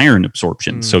inhibit iron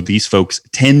absorption. So these folks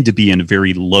tend to be in a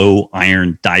very low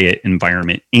iron diet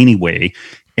environment anyway,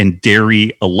 and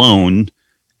dairy alone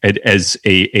as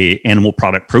a animal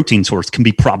product protein source can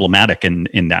be problematic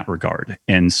in that regard.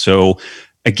 And so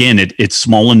again, it's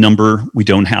small in number. We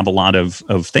don't have a lot of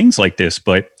things like this,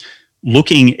 but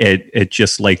looking at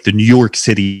just like the New York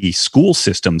City school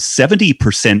system,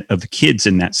 70% of the kids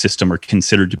in that system are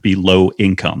considered to be low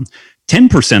income.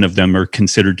 10% of them are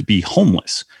considered to be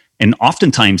homeless. And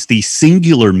oftentimes the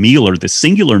singular meal or the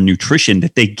singular nutrition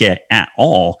that they get at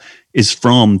all is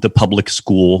from the public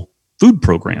school food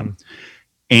program.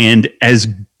 And as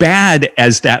bad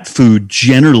as that food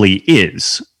generally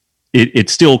is, it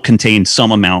still contains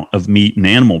some amount of meat and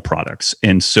animal products.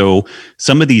 And so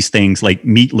some of these things like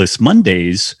Meatless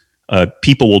Mondays,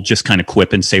 people will just kind of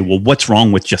quip and say, well, what's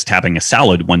wrong with just having a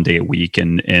salad one day a week?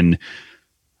 And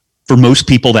for most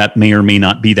people, that may or may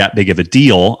not be that big of a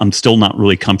deal. I'm still not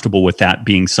really comfortable with that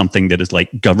being something that is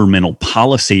like governmental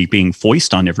policy being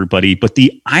foisted on everybody. But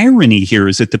the irony here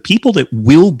is that the people that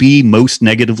will be most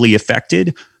negatively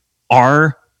affected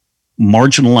are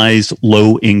marginalized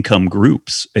low-income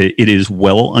groups. It is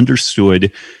well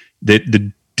understood that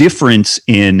the difference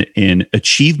in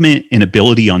achievement and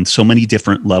ability on so many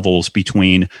different levels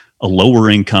between a lower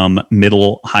income,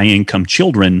 middle, high income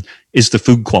children is the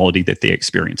food quality that they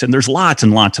experience. And there's lots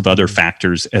and lots of other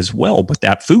factors as well, but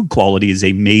that food quality is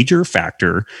a major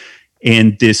factor.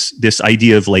 And this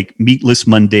idea of like Meatless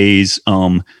Mondays,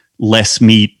 less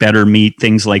meat, better meat,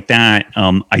 things like that.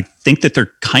 I think that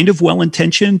they're kind of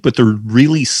well-intentioned, but they're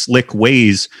really slick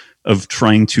ways of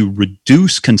trying to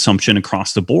reduce consumption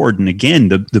across the board. And again,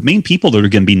 the main people that are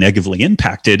going to be negatively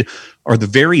impacted are the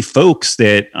very folks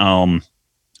that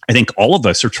I think all of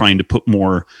us are trying to put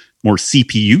more more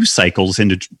CPU cycles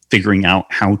into figuring out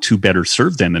how to better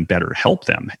serve them and better help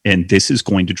them. And this is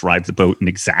going to drive the boat in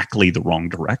exactly the wrong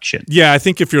direction. Yeah, I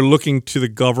think if you're looking to the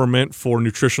government for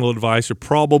nutritional advice, you're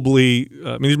probably,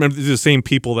 remember, these are the same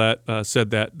people that said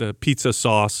that the pizza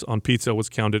sauce on pizza was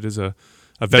counted as a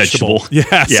vegetable.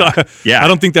 Yeah, so I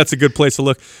don't think that's a good place to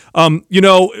look.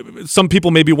 Some people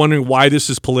may be wondering why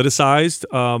this is politicized.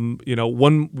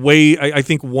 One way, I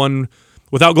think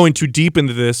without going too deep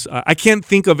into this, I can't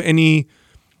think of any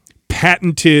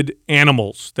patented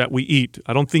animals that we eat.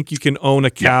 I don't think you can own a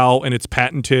cow and it's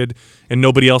patented and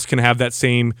nobody else can have that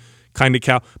same kind of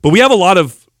cow. But we have a lot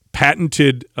of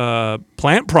patented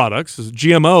plant products.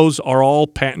 GMOs are all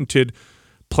patented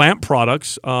plant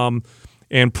products.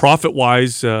 And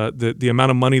profit-wise, the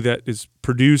amount of money that is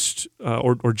produced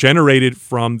or generated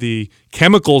from the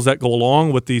chemicals that go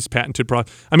along with these patented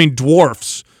products,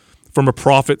 dwarfs from a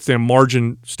profit and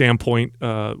margin standpoint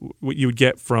what you would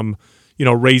get from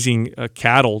raising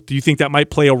cattle. Do you think that might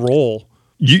play a role?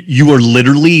 You are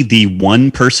literally the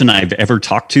one person I've ever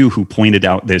talked to who pointed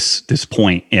out this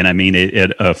point.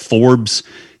 And Forbes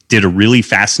did a really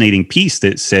fascinating piece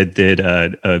that said that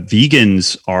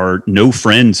vegans are no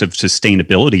friends of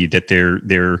sustainability, that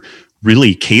they're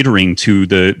really catering to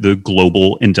the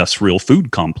global industrial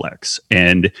food complex.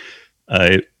 And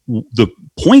the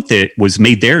point that was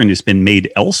made there and has been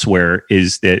made elsewhere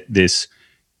is that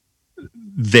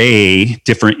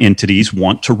different entities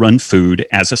want to run food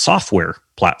as a software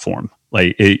platform.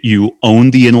 You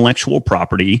own the intellectual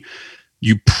property,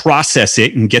 you process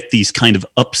it and get these kind of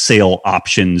upsell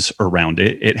options around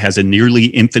it. It has a nearly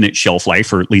infinite shelf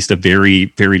life, or at least a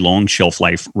very, very long shelf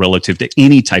life relative to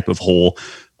any type of whole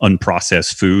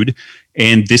unprocessed food.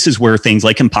 And this is where things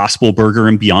like Impossible Burger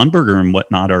and Beyond Burger and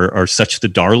whatnot are such the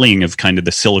darling of kind of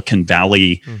the Silicon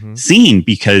Valley scene,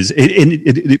 because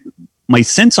my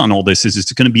sense on all this is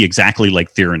it's going to be exactly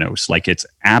like Theranos. It's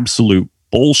absolute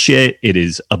bullshit. It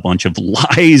is a bunch of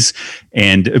lies,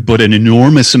 but an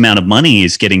enormous amount of money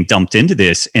is getting dumped into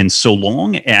this. And so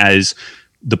long as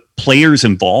the players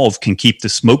involved can keep the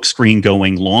smokescreen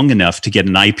going long enough to get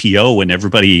an IPO and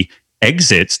everybody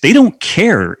exits, they don't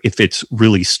care if it's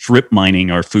really strip mining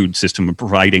our food system and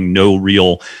providing no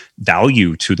real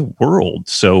value to the world.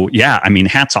 So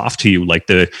hats off to you.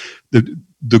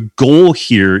 The goal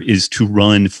here is to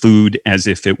run food as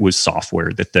if it was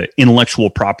software, that the intellectual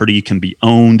property can be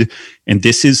owned. And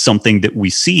this is something that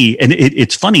we see. And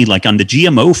it's funny, on the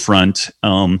GMO front,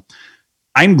 I'm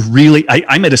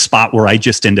at a spot where I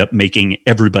just end up making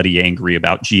everybody angry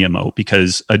about GMO,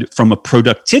 because from a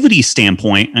productivity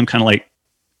standpoint, I'm kind of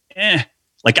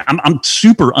I'm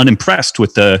super unimpressed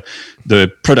with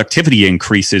the productivity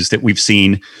increases that we've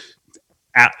seen,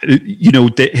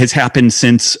 that has happened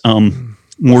since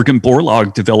Morgan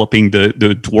Borlaug developing the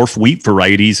dwarf wheat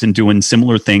varieties and doing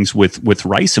similar things with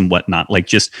rice and whatnot.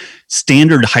 Just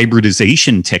standard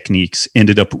hybridization techniques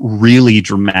ended up really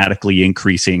dramatically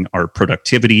increasing our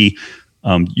productivity,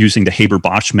 using the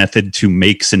Haber-Bosch method to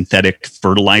make synthetic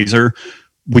fertilizer,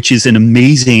 which is an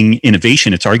amazing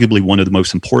innovation. It's arguably one of the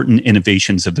most important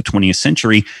innovations of the 20th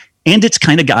century. And it's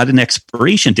kind of got an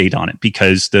expiration date on it,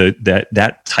 because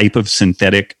that type of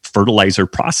synthetic fertilizer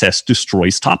process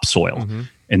destroys topsoil. Mm-hmm.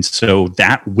 And so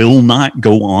that will not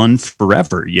go on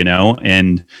forever,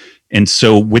 and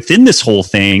so within this whole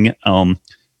thing,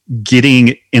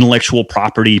 getting intellectual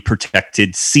property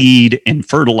protected seed and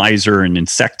fertilizer and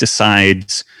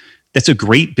insecticides, that's a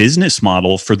great business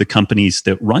model for the companies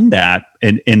that run that.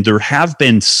 And there have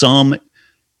been some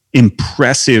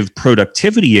impressive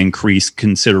productivity increase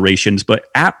considerations, but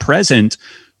at present,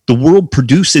 the world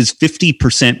produces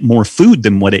 50% more food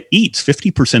than what it eats.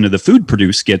 50% of the food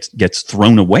produced gets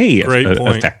thrown away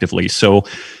effectively. So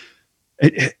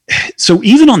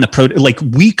even on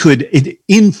the we could,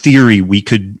 in theory, we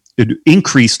could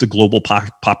increase the global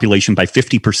population by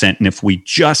 50%. And if we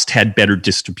just had better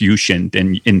distribution,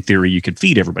 then in theory, you could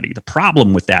feed everybody. The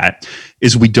problem with that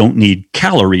is we don't need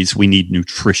calories. We need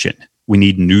nutrition. We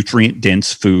need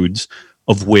nutrient-dense foods,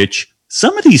 of which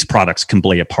some of these products can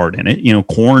play a part in it.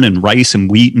 Corn and rice and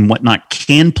wheat and whatnot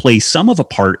can play some of a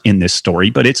part in this story,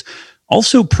 but it's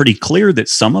also pretty clear that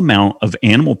some amount of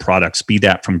animal products, be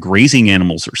that from grazing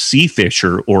animals or sea fish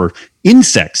or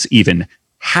insects even,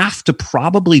 have to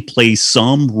probably play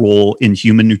some role in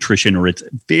human nutrition, or it's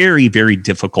very, very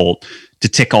difficult to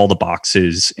tick all the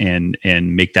boxes and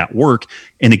make that work.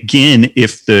 And again,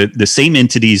 if the same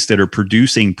entities that are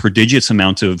producing prodigious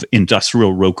amounts of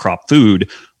industrial row crop food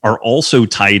are also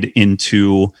tied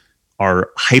into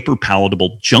our hyper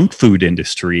palatable junk food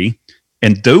industry,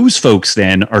 and those folks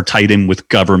then are tied in with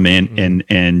government and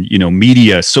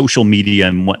media, social media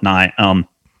and whatnot,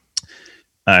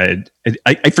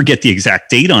 I forget the exact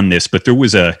date on this, but there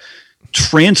was a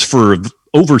transfer of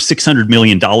over $600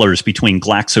 million between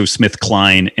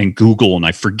GlaxoSmithKline and Google. And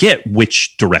I forget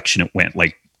which direction it went,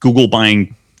 like Google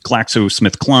buying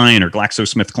GlaxoSmithKline or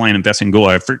GlaxoSmithKline investing in Google.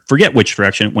 I forget which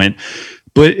direction it went.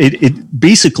 But it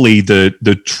basically,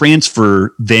 the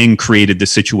transfer then created the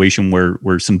situation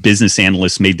where some business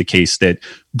analysts made the case that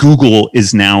Google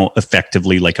is now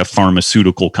effectively like a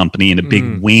pharmaceutical company, and a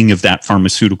big wing of that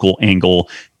pharmaceutical angle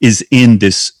is in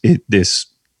this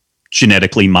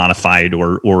genetically modified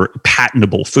or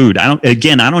patentable food. I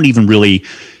don't even really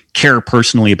care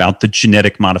personally about the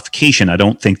genetic modification. I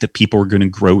don't think that people are going to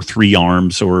grow 3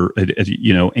 arms or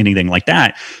anything like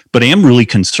that. But I am really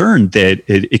concerned that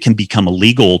it can become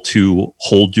illegal to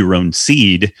hold your own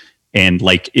seed. And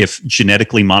like if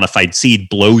genetically modified seed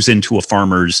blows into a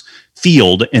farmer's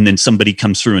field and then somebody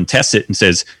comes through and tests it and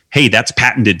says, hey, that's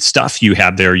patented stuff you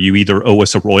have there. You either owe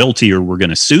us a royalty or we're going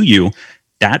to sue you.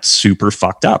 That's super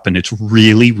fucked up, and it's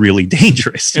really, really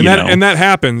dangerous. And that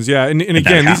happens, yeah. And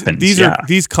again,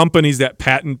 these companies that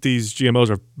patent these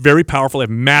GMOs are very powerful. They have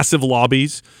massive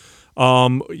lobbies. They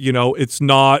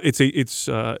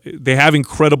have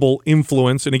incredible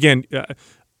influence. And again,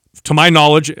 to my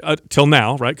knowledge, till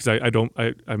now, right? Because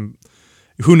I'm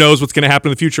who knows what's going to happen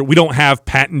in the future. We don't have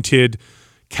patented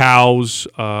cows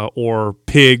or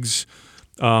pigs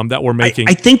that we're making.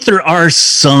 I think there are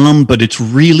some, but it's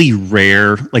really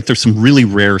rare. Like there's some really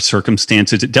rare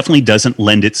circumstances. It definitely doesn't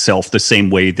lend itself the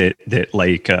same way that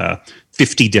like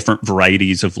 50 different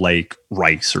varieties of like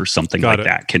rice or something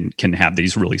that can have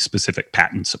these really specific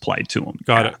patents applied to them.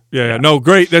 Got it. Yeah. No,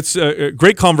 great. That's a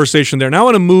great conversation there. Now I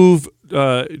want to move,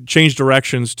 change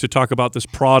directions to talk about this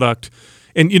product.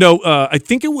 And, I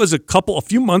think it was a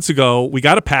few months ago, we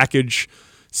got a package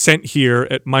sent here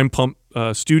at Mind Pump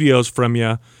Studios from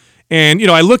you. And,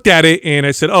 I looked at it and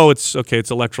I said, oh, it's okay.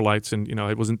 It's electrolytes. And,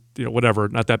 it wasn't, whatever,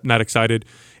 not excited.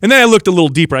 And then I looked a little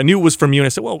deeper. I knew it was from you. And I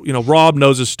said, well, Rob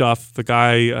knows his stuff. The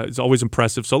guy is always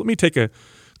impressive. So let me take a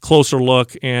closer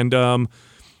look. And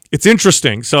it's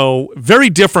interesting. So very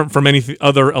different from any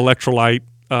other electrolyte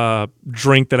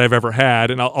drink that I've ever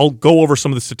had. And I'll go over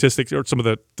some of the statistics or some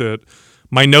of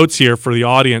my notes here for the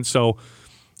audience. So,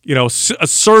 a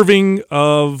serving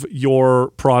of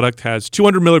your product has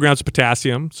 200 milligrams of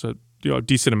potassium, so a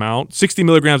decent amount, 60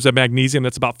 milligrams of magnesium,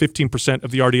 that's about 15%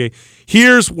 of the RDA.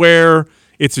 Here's where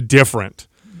it's different.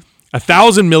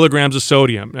 1,000 milligrams of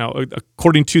sodium. Now,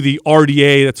 according to the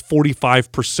RDA, that's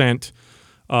 45%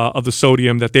 of the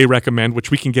sodium that they recommend, which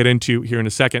we can get into here in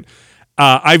a second.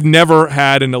 I've never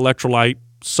had an electrolyte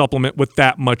supplement with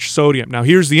that much sodium. Now,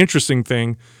 here's the interesting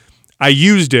thing. I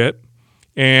used it,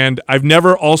 and I've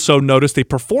never also noticed a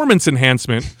performance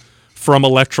enhancement from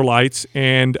electrolytes.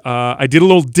 And I did a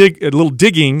little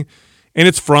digging, and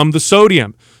it's from the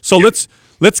sodium. So let's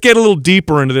get a little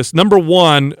deeper into this. Number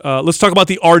one, let's talk about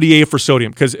the RDA for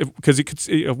sodium, because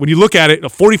when you look at it,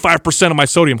 45% of my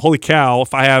sodium. Holy cow!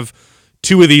 If I have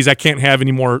 2 of these, I can't have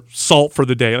any more salt for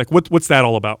the day. Like what's that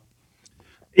all about?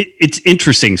 It's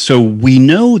interesting. So we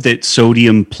know that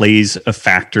sodium plays a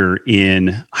factor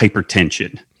in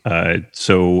hypertension. And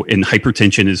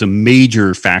hypertension is a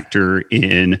major factor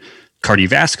in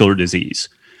cardiovascular disease.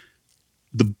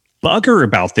 The bugger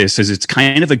about this is it's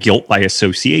kind of a guilt by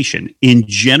association. In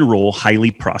general, highly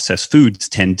processed foods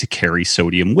tend to carry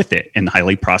sodium with it, and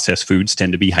highly processed foods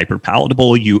tend to be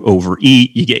hyperpalatable. You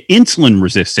overeat, you get insulin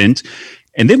resistant.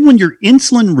 And then when you're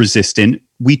insulin resistant,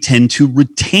 we tend to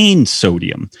retain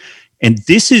sodium. And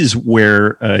this is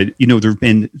where, there have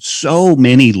been so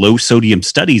many low sodium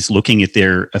studies looking at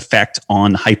their effect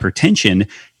on hypertension,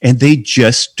 and they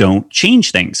just don't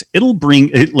change things. It'll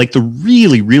bring, like the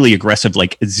really, really aggressive,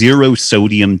 like 0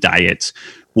 sodium diets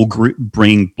will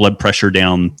bring blood pressure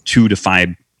down 2 to 5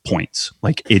 points.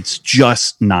 Like it's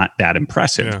just not that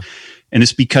impressive. Yeah. And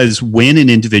it's because when an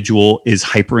individual is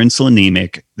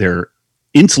hyperinsulinemic, their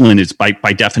insulin is by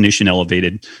definition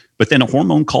elevated, but then a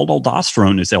hormone called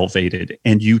aldosterone is elevated,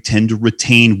 and you tend to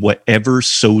retain whatever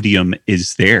sodium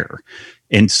is there.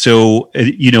 And so,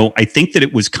 I think that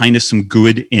it was kind of some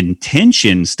good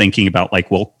intentions thinking about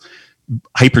like, well,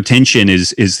 hypertension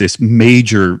is this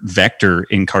major vector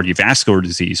in cardiovascular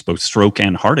disease, both stroke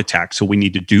and heart attack. So we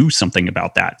need to do something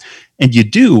about that. And you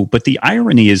do, but the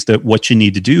irony is that what you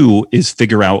need to do is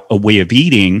figure out a way of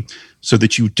eating so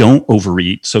that you don't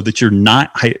overeat, so that you're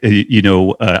not,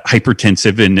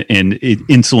 hypertensive and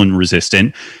insulin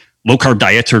resistant. Low carb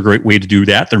diets are a great way to do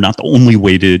that. They're not the only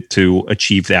way to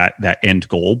achieve that end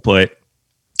goal. But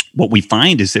what we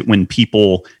find is that when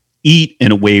people eat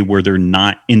in a way where they're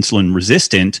not insulin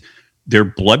resistant, their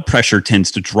blood pressure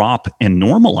tends to drop and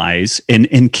normalize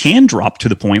and can drop to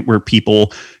the point where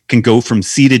people can go from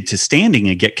seated to standing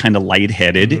and get kind of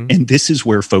lightheaded. Mm-hmm. And this is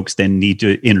where folks then need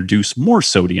to introduce more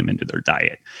sodium into their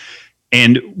diet.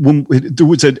 And when there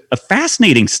was a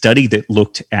fascinating study that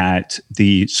looked at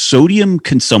the sodium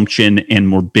consumption and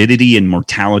morbidity and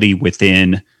mortality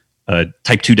within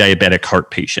type 2 diabetic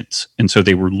heart patients. And so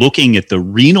they were looking at the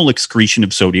renal excretion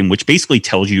of sodium, which basically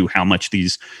tells you how much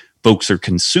these folks are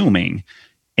consuming.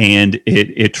 And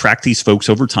it tracked these folks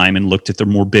over time and looked at their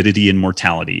morbidity and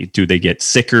mortality. Do they get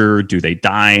sicker? Do they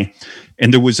die?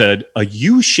 And there was a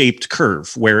U-shaped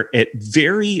curve where at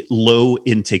very low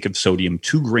intake of sodium,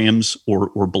 2 grams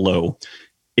or below,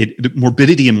 the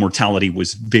morbidity and mortality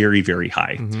was very, very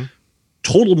high. Mm-hmm.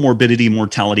 Total morbidity and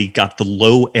mortality got the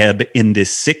low ebb in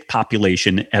this sick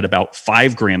population at about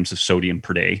 5 grams of sodium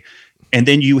per day. And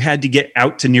then you had to get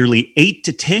out to nearly 8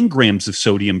 to 10 grams of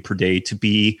sodium per day to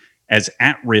be as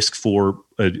at risk for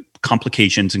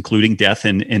complications, including death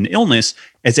and illness,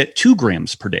 as at 2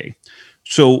 grams per day.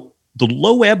 So the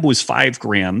low ebb was 5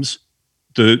 grams.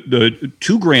 The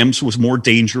 2 grams was more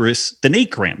dangerous than 8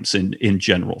 grams in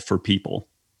general for people.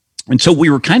 And so we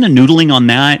were kind of noodling on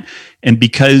that. And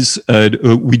because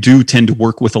we do tend to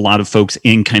work with a lot of folks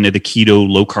in kind of the keto,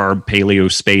 low carb,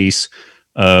 paleo space,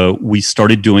 we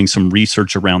started doing some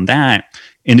research around that.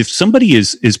 And if somebody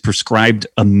is prescribed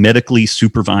a medically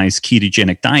supervised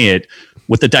ketogenic diet,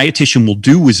 what the dietitian will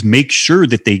do is make sure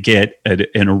that they get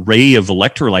an array of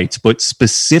electrolytes, but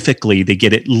specifically they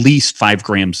get at least 5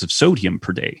 grams of sodium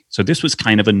per day. So this was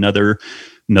kind of another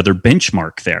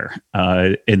benchmark there.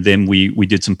 And then we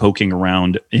did some poking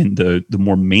around in the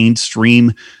more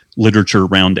mainstream literature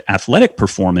around athletic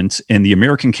performance, and the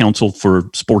American Council for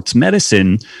Sports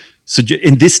Medicine. So,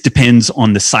 and this depends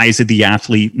on the size of the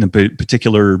athlete and the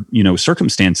particular,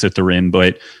 circumstance that they're in.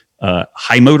 But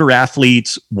high motor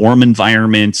athletes, warm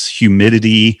environments,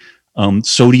 humidity,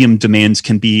 sodium demands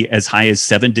can be as high as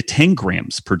 7 to 10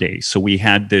 grams per day. So we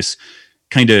had this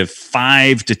kind of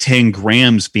 5 to 10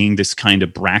 grams being this kind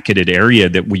of bracketed area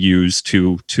that we use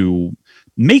to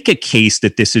make a case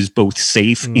that this is both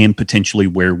safe and potentially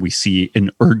where we see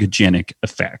an ergogenic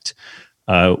effect.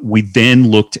 We then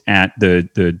looked at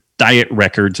the diet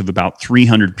records of about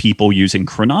 300 people using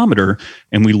Chronometer,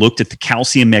 and we looked at the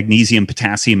calcium, magnesium,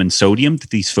 potassium, and sodium that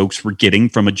these folks were getting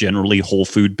from a generally whole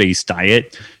food-based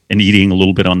diet and eating a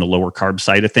little bit on the lower carb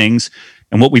side of things.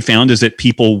 And what we found is that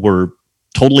people were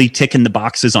totally ticking the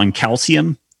boxes on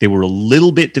calcium. They were a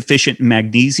little bit deficient in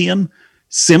magnesium,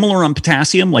 similar on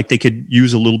potassium, like they could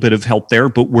use a little bit of help there,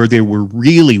 but where they were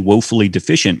really woefully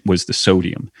deficient was the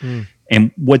sodium.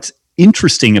 And what's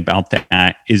interesting about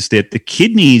that is that the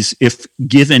kidneys, if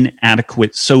given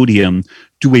adequate sodium,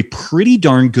 do a pretty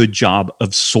darn good job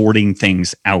of sorting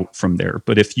things out from there.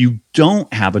 But if you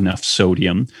don't have enough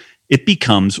sodium, it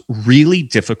becomes really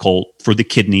difficult for the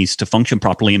kidneys to function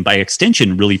properly, and by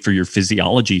extension, really for your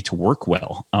physiology to work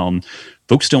well.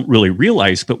 Folks don't really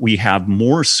realize, but we have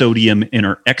more sodium in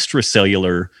our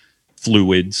extracellular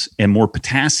fluids and more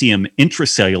potassium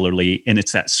intracellularly, and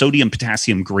it's that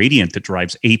sodium-potassium gradient that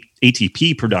drives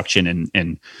ATP production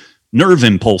and nerve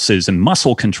impulses and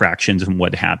muscle contractions and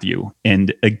what have you.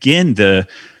 And again, the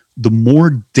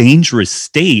more dangerous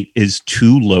state is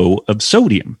too low of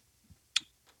sodium.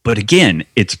 But again,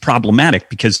 it's problematic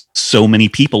because so many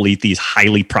people eat these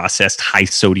highly processed, high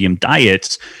sodium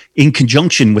diets in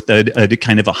conjunction with a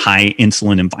kind of a high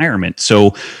insulin environment.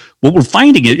 So what we're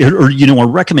finding, our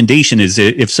recommendation is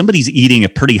if somebody's eating a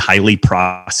pretty highly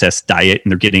processed diet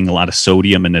and they're getting a lot of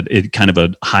sodium and it kind of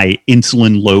a high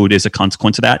insulin load as a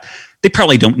consequence of that, they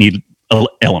probably don't need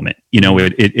Element.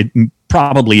 It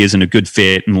probably isn't a good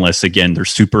fit unless, again, they're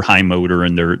super high motor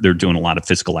and they're doing a lot of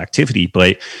physical activity.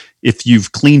 But if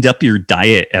you've cleaned up your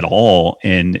diet at all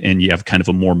and you have kind of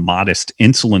a more modest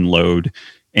insulin load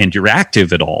and you're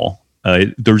active at all,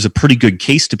 there's a pretty good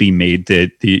case to be made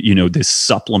that this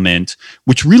supplement,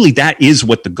 which really that is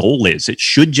what the goal is. It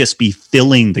should just be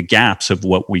filling the gaps of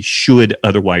what we should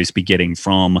otherwise be getting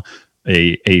from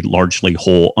a largely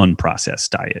whole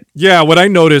unprocessed diet. Yeah, what I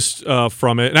noticed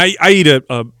from it, and I eat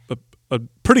a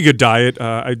pretty good diet.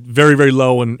 I very, very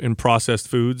low in processed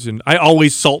foods, and I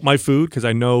always salt my food because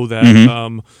I know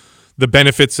that the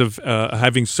benefits of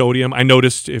having sodium. I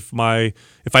noticed if I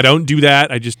don't do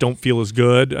that, I just don't feel as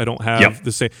good. I don't have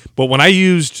the same. But when I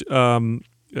used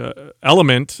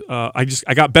Element,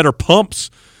 I got better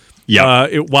pumps.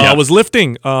 While I was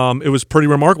lifting, it was pretty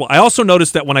remarkable. I also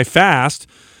noticed that when I fast,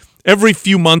 every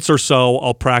few months or so,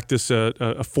 I'll practice a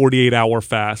 48-hour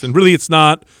fast, and really, it's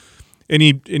not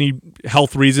any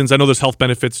health reasons. I know there's health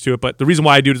benefits to it, but the reason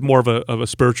why I do it is more of a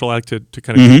spiritual act to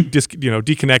kind of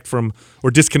disconnect,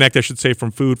 I should say, from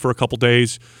food for a couple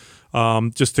days,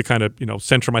 just to kind of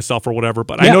center myself or whatever.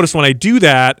 But I notice when I do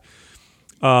that,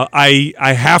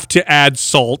 I have to add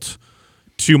salt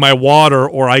to my water,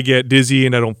 or I get dizzy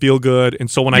and I don't feel good. And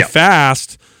so when I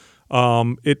fast,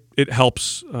 it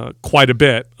helps quite a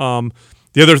bit.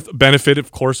 The other benefit,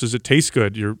 of course, is it tastes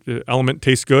good. Your element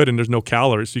tastes good, and there's no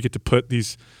calories. So you get to put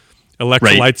these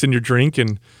electrolytes in your drink,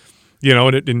 and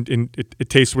it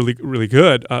tastes really, really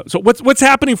good. So what's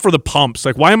happening for the pumps?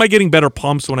 Like, why am I getting better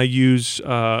pumps when I use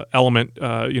Element,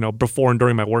 before and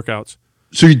during my workouts?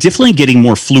 So you're definitely getting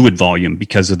more fluid volume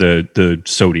because of the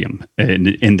sodium,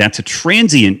 and that's a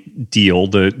transient deal.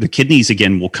 The kidneys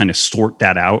again will kind of sort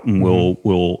that out and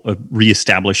will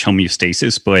reestablish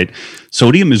homeostasis. But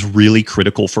sodium is really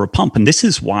critical for a pump, and this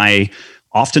is why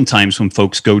oftentimes when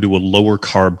folks go to a lower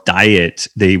carb diet,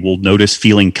 they will notice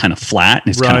feeling kind of flat,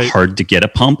 and it's kind of hard to get a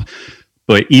pump.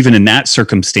 But even in that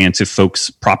circumstance, if folks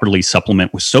properly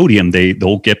supplement with sodium,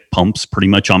 they'll get pumps pretty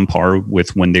much on par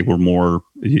with when they were more,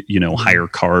 higher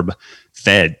carb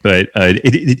fed. But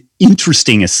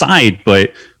interesting aside,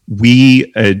 but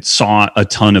we saw a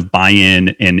ton of buy-in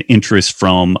and interest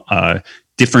from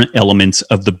different elements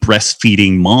of the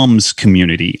breastfeeding moms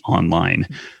community online.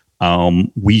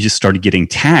 We just started getting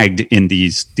tagged in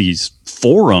these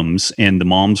forums, and the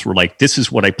moms were like, this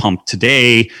is what I pumped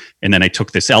today. And then I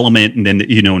took this element, and then,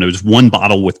 and it was one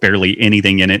bottle with barely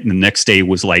anything in it. And the next day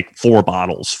was like 4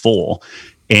 bottles full.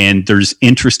 And there's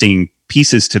interesting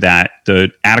pieces to that.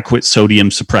 The adequate sodium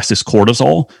suppresses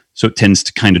cortisol. So it tends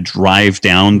to kind of drive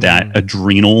down that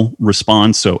adrenal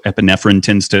response. So epinephrine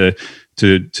tends to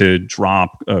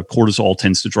drop, cortisol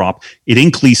tends to drop. It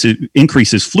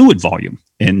increases fluid volume.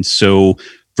 And so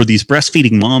for these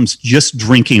breastfeeding moms, just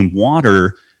drinking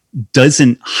water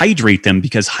doesn't hydrate them,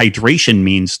 because hydration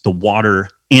means the water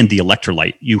and the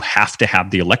electrolyte. You have to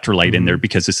have the electrolyte in there,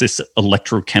 because it's this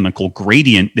electrochemical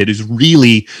gradient that is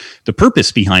really the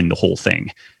purpose behind the whole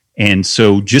thing. And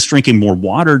so just drinking more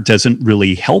water doesn't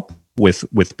really help with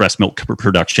breast milk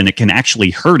production. It can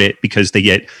actually hurt it, because they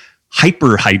get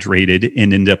hyperhydrated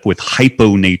and end up with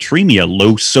hyponatremia,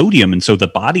 low sodium. And so the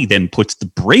body then puts the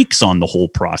brakes on the whole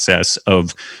process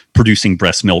of producing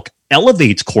breast milk,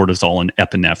 elevates cortisol and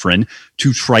epinephrine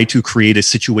to try to create a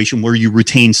situation where you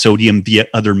retain sodium via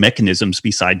other mechanisms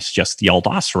besides just the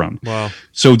aldosterone. Wow.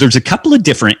 So there's a couple of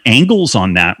different angles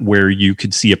on that where you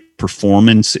could see a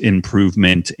performance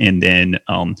improvement, and then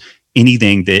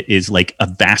anything that is like a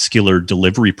vascular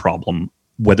delivery problem,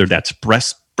 whether that's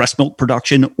breast milk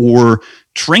production or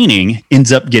training,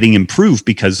 ends up getting improved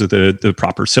because of the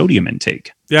proper sodium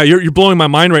intake. Yeah, you're blowing my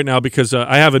mind right now, because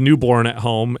I have a newborn at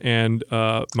home, and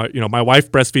my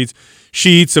wife breastfeeds.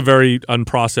 She eats a very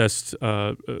unprocessed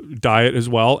diet as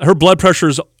well. Her blood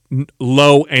pressure's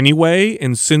low anyway,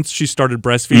 and since she started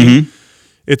breastfeeding,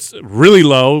 it's really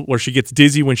low, where she gets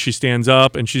dizzy when she stands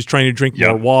up, and she's trying to drink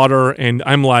more water. And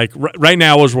I'm like, right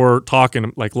now as we're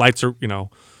talking, like lights are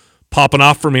popping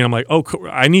off for me. I'm like, oh,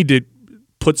 I need to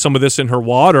put some of this in her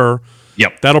water.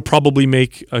 Yep. That'll probably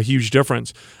make a huge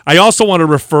difference. I also want to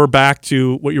refer back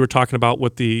to what you were talking about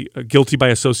with the guilty by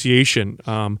association.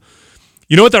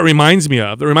 You know what that reminds me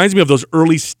of? It reminds me of those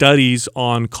early studies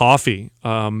on coffee.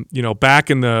 Back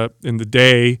in the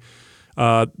day,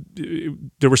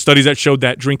 there were studies that showed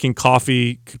that drinking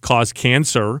coffee could cause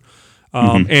cancer.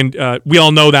 And we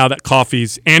all know now that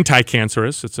coffee's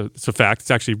anti-cancerous. It's a fact.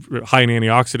 It's actually high in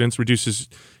antioxidants, reduces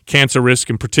cancer risk,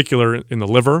 in particular in the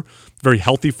liver. Very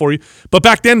healthy for you. But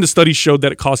back then, the studies showed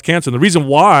that it caused cancer. And the reason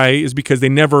why is because they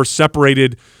never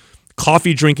separated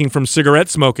coffee drinking from cigarette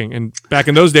smoking. And back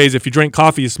in those days, if you drank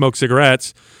coffee, you smoked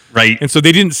cigarettes. Right. And so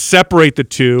they didn't separate the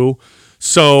two.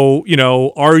 So,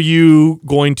 are you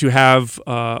going to have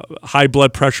high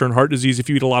blood pressure and heart disease if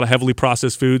you eat a lot of heavily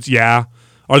processed foods? Yeah.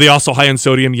 Are they also high in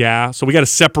sodium? Yeah. So we got to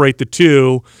separate the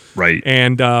two. Right.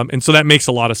 And so that makes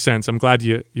a lot of sense. I'm glad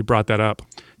you brought that up.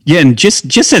 Yeah, and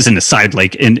just as an aside,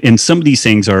 like, and some of these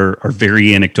things are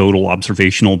very anecdotal,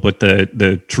 observational, but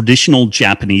the traditional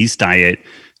Japanese diet,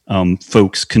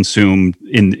 folks consume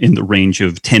in the range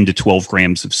of 10 to 12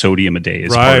 grams of sodium a day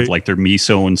as part of like their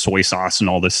miso and soy sauce and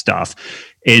all this stuff.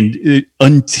 And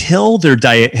until their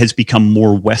diet has become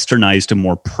more westernized and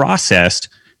more processed,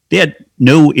 they had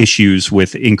no issues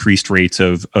with increased rates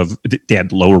of they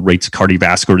had lower rates of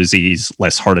cardiovascular disease,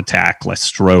 less heart attack, less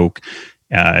stroke.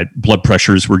 Blood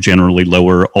pressures were generally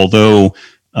lower, although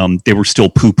they were still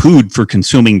poo-pooed for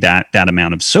consuming that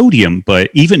amount of sodium. But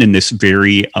even in this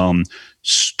very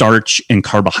starch and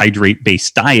carbohydrate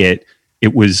based diet,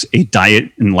 it was a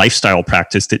diet and lifestyle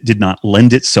practice that did not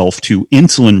lend itself to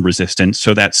insulin resistance.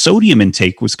 So that sodium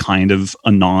intake was kind of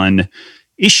a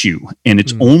non-issue. And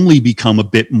it's only become a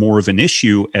bit more of an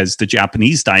issue as the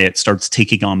Japanese diet starts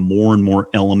taking on more and more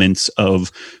elements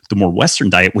of the more Western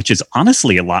diet, which is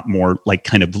honestly a lot more like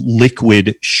kind of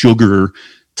liquid sugar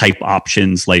type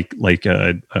options, like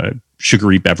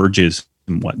sugary beverages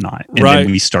and whatnot. And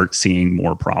then we start seeing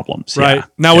more problems. Right. Yeah.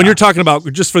 Now, when you're talking about,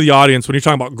 just for the audience, when you're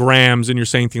talking about grams and you're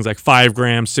saying things like 5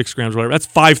 grams, 6 grams, whatever, that's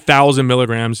 5,000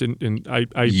 milligrams. And I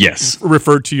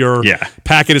referred to your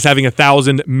packet as having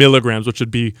 1,000 milligrams, which would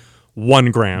be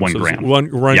 1 gram. 1 gram. 1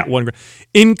 gram.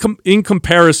 In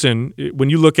comparison,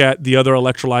 when you look at the other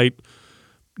electrolyte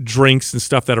drinks and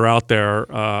stuff that are out there,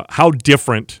 how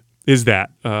different is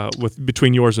that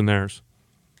between yours and theirs?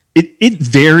 It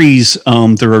varies.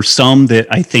 There are some that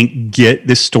I think get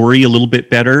this story a little bit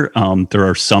better. There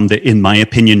are some that, in my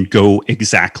opinion, go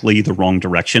exactly the wrong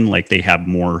direction. Like they have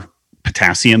more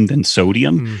potassium than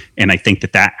sodium. And I think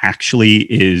that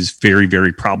actually is very,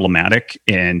 very problematic.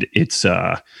 And it's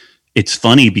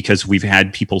funny because we've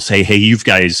had people say, hey, you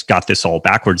guys got this all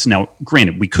backwards. Now,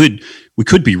 granted, we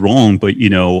could be wrong, but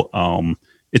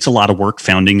it's a lot of work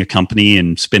founding a company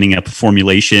and spinning up a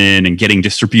formulation and getting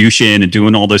distribution and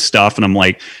doing all this stuff. And I'm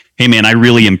like, hey man, I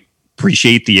really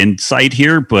appreciate the insight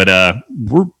here, but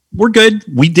we're good.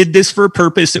 We did this for a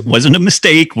purpose. It wasn't a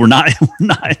mistake. We're not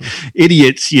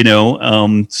idiots,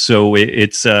 So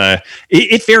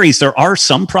it varies. There are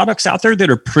some products out there that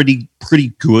are pretty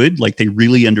good. Like they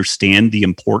really understand the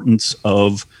importance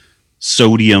of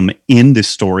sodium in this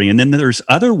story. And then there's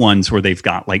other ones where they've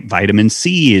got like vitamin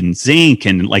C and zinc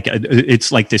and like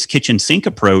it's like this kitchen sink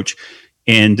approach.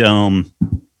 And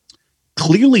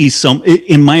clearly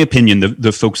in my opinion,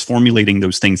 the folks formulating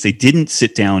those things, they didn't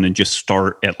sit down and just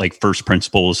start at like first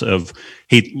principles of,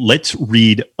 hey, let's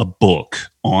read a book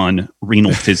on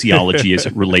renal physiology as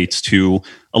it relates to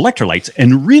electrolytes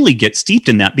and really get steeped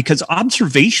in that, because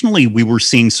observationally we were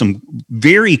seeing some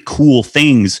very cool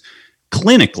things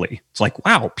clinically. It's like,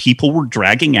 wow, people were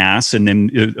dragging ass. And then,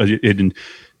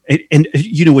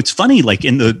 it's funny, like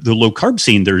in the low carb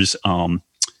scene, there's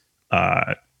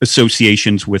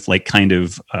associations with like kind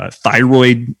of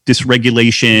thyroid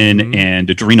dysregulation and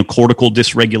adrenocortical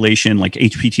dysregulation, like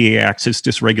HPTA axis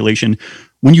dysregulation.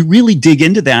 When you really dig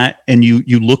into that and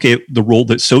you look at the role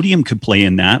that sodium could play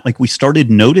in that, like we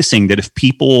started noticing that if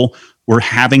people were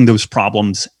having those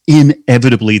problems,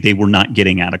 inevitably they were not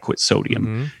getting adequate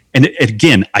sodium. And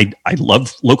again, I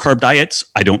love low carb diets.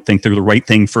 I don't think they're the right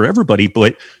thing for everybody,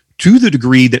 but to the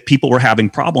degree that people were having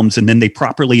problems and then they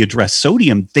properly addressed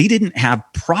sodium, they didn't have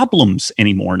problems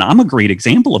anymore. And I'm a great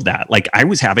example of that. Like I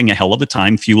was having a hell of a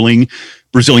time fueling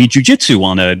Brazilian Jiu-Jitsu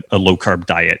on a low carb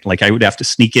diet. Like I would have to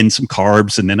sneak in some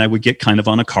carbs and then I would get kind of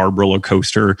on a carb roller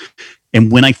coaster.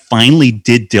 And when I finally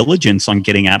did diligence on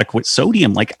getting adequate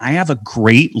sodium, like I have a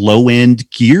great low end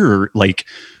gear, like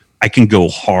I can go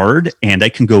hard and I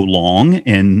can go long.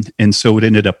 And so it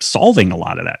ended up solving a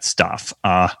lot of that stuff.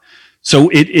 So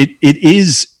it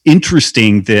is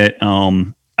interesting that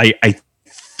I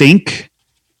think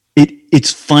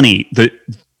it's funny that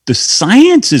the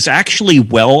science is actually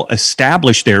well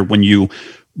established there when you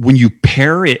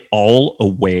pare it all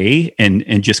away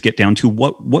and just get down to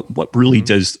what really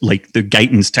does like the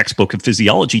Guyton's textbook of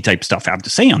physiology type stuff have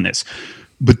to say on this.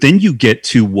 But then you get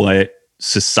to what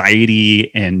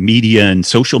society and media and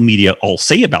social media all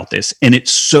say about this. And it's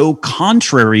so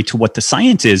contrary to what the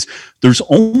science is. There's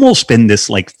almost been this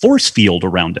like force field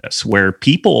around us where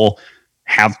people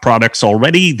have products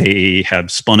already. They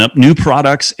have spun up new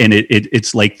products and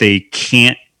it's like they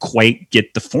can't quite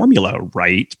get the formula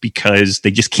right because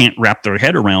they just can't wrap their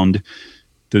head around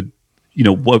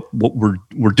what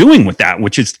we're doing with that,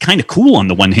 which is kind of cool on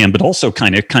the one hand, but also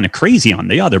kind of crazy on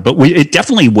the other. But it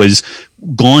definitely was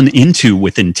gone into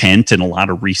with intent and a lot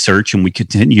of research, and we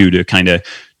continue to kind of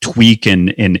tweak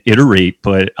and iterate.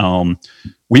 But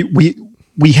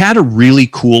we had a really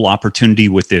cool opportunity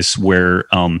with this where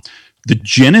the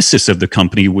genesis of the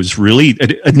company was really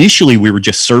initially we were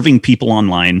just serving people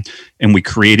online, and we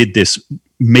created this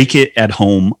make it at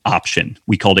home option.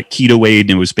 We called it Keto Aid,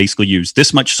 and it was basically use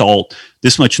this much salt,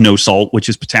 this much no salt, which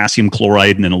is potassium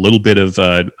chloride, and then a little bit of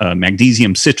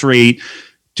magnesium citrate,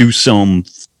 do some,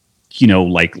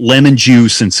 like lemon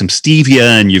juice and some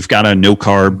stevia, and you've got a no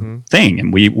carb thing.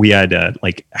 And we had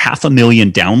like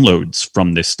 500,000 downloads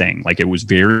from this thing. Like it was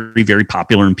very, very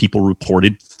popular, and people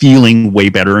reported feeling way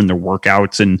better in their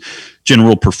workouts and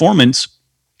general performance.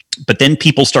 But then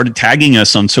people started tagging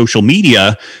us on social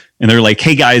media And they're like,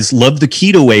 hey guys, love the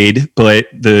keto aid, but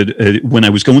when I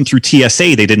was going through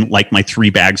TSA, they didn't like my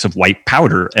 3 bags of white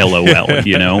powder,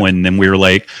 LOL, and then we were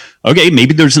like, okay,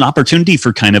 maybe there's an opportunity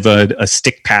for kind of a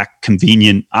stick pack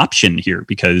convenient option here,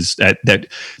 because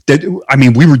I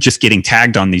mean, we were just getting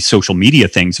tagged on these social media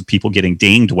things of people getting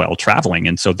dinged while traveling.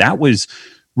 And so that was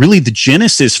really the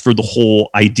genesis for the whole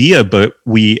idea, but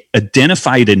we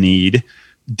identified a need,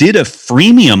 did a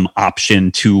freemium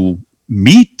option to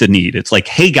meet the need. It's like,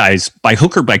 hey guys, by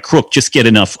hook or by crook, just get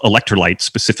enough electrolytes,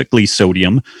 specifically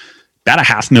sodium. About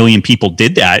 500,000 people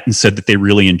did that and said that they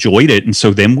really enjoyed it. And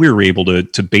so then we were able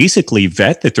to basically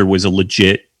vet that there was a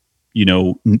legit,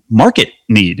 market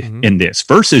need in this,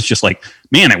 versus just like,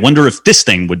 man, I wonder if this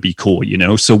thing would be cool,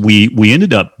 So we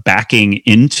ended up backing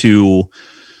into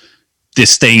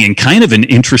this thing in kind of an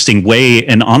interesting way.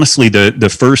 And honestly, the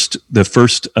first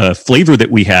flavor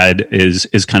that we had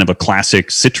is kind of a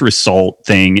classic citrus salt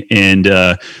thing. And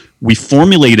we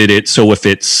formulated it so if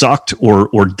it sucked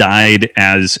or died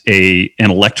as an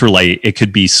electrolyte, it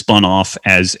could be spun off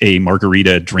as a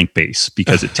margarita drink base,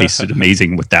 because it tasted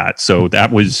amazing with that. So that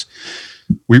was,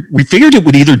 we figured it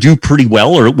would either do pretty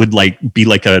well or it would be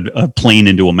like a plane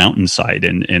into a mountainside.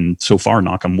 And so far,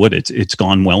 knock on wood, it's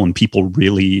gone well. And people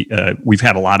really, we've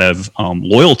had a lot of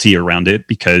loyalty around it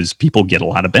because people get a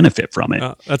lot of benefit from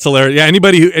it. That's hilarious. Yeah.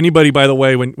 Anybody, by the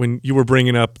way, when you were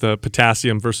bringing up the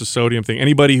potassium versus sodium thing,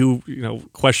 anybody who,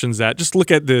 questions that, just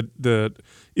look at the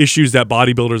issues that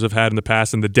bodybuilders have had in the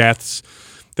past and the deaths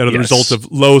that are the result of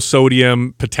low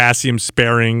sodium, potassium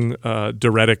sparing,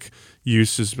 diuretic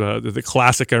use is the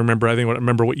classic. I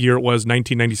remember what year it was,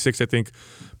 1996, I think.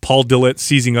 Paul Dillett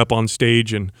seizing up on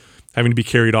stage and having to be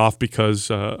carried off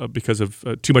because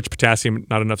of too much potassium,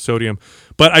 not enough sodium.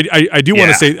 But I do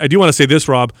want to say this,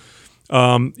 Rob.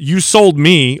 You sold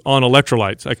me on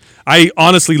electrolytes. Like, I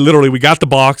honestly, literally, we got the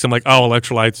box. I'm like, oh,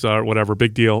 electrolytes are whatever,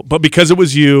 big deal. But because it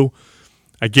was you,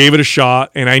 I gave it a shot,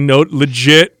 and I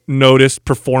legit noticed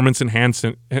performance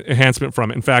enhancement from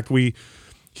it. In fact,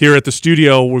 here at the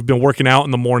studio, we've been working out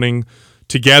in the morning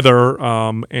together,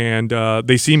 and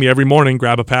they see me every morning,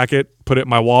 grab a packet, put it in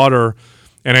my water,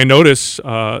 and I notice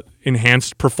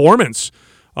enhanced performance.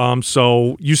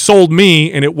 So you sold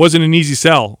me, and it wasn't an easy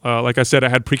sell. Like I said, I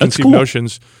had preconceived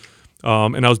notions,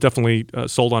 and I was definitely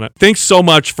sold on it. Thanks so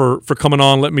much for coming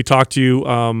on. Let me talk to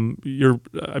you. You're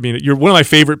one of my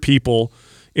favorite people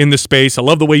in the space. I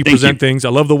love the way you present things. I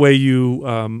love the way you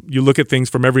look at things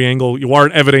from every angle. You are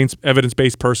an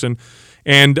evidence-based person.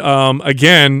 And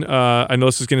again, I know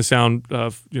this is going to sound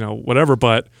whatever,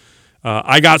 but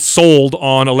I got sold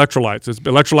on electrolytes.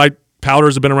 Electrolyte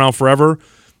powders have been around forever.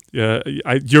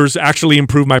 Yours actually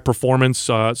improved my performance.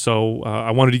 So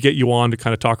I wanted to get you on to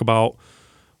kind of talk about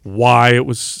why it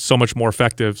was so much more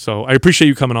effective. So I appreciate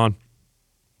you coming on.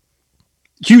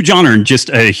 Huge honor, and just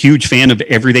a huge fan of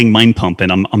everything Mind Pump,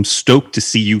 and I'm stoked to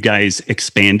see you guys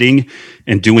expanding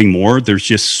and doing more. There's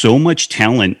just so much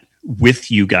talent with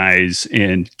you guys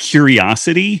and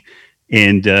curiosity,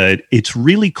 and it's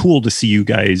really cool to see you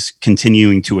guys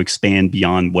continuing to expand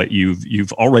beyond what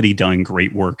you've already done.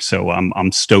 Great work. So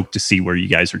I'm stoked to see where you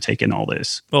guys are taking all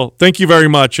this. Well, thank you very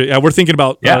much. Yeah, we're thinking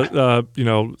about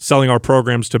selling our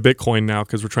programs to Bitcoin now,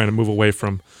 because we're trying to move away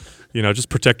from just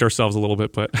protect ourselves a little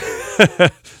bit, but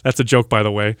that's a joke, by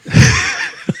the way.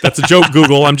 That's a joke,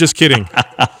 Google. I'm just kidding.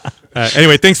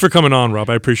 Anyway, thanks for coming on, Rob.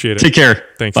 I appreciate it. Take care.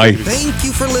 Thanks. Bye. Thank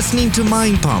you for listening to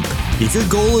Mind Pump. If your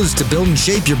goal is to build and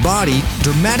shape your body,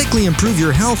 dramatically improve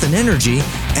your health and energy,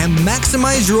 and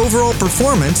maximize your overall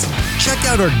performance, check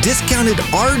out our discounted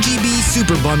RGB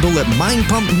Super Bundle at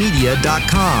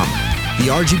mindpumpmedia.com. The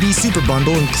RGB Super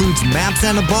Bundle includes MAPS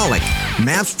Anabolic,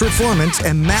 MAPS Performance,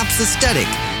 and MAPS Aesthetic.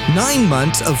 9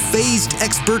 months of phased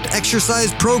expert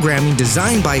exercise programming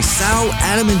designed by Sal,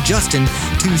 Adam, and Justin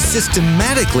to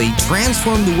systematically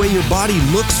transform the way your body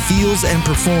looks, feels, and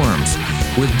performs.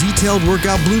 With detailed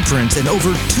workout blueprints and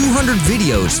over 200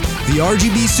 videos, the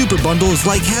RGB Super Bundle is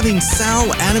like having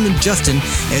Sal, Adam, and Justin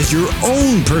as your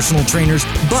own personal trainers,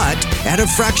 but at a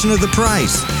fraction of the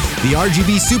price. The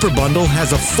RGB Super Bundle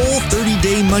has a full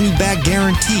 30-day money-back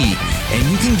guarantee, and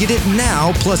you can get it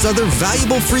now, plus other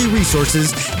valuable free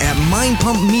resources at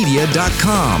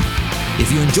mindpumpmedia.com.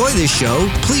 If you enjoy this show,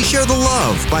 please share the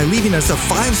love by leaving us a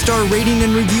 5-star rating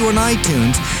and review on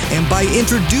iTunes, and by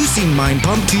introducing Mind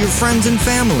Pump to your friends and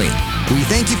family. We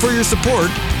thank you for your support,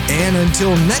 and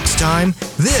until next time,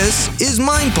 this is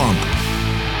Mind Pump.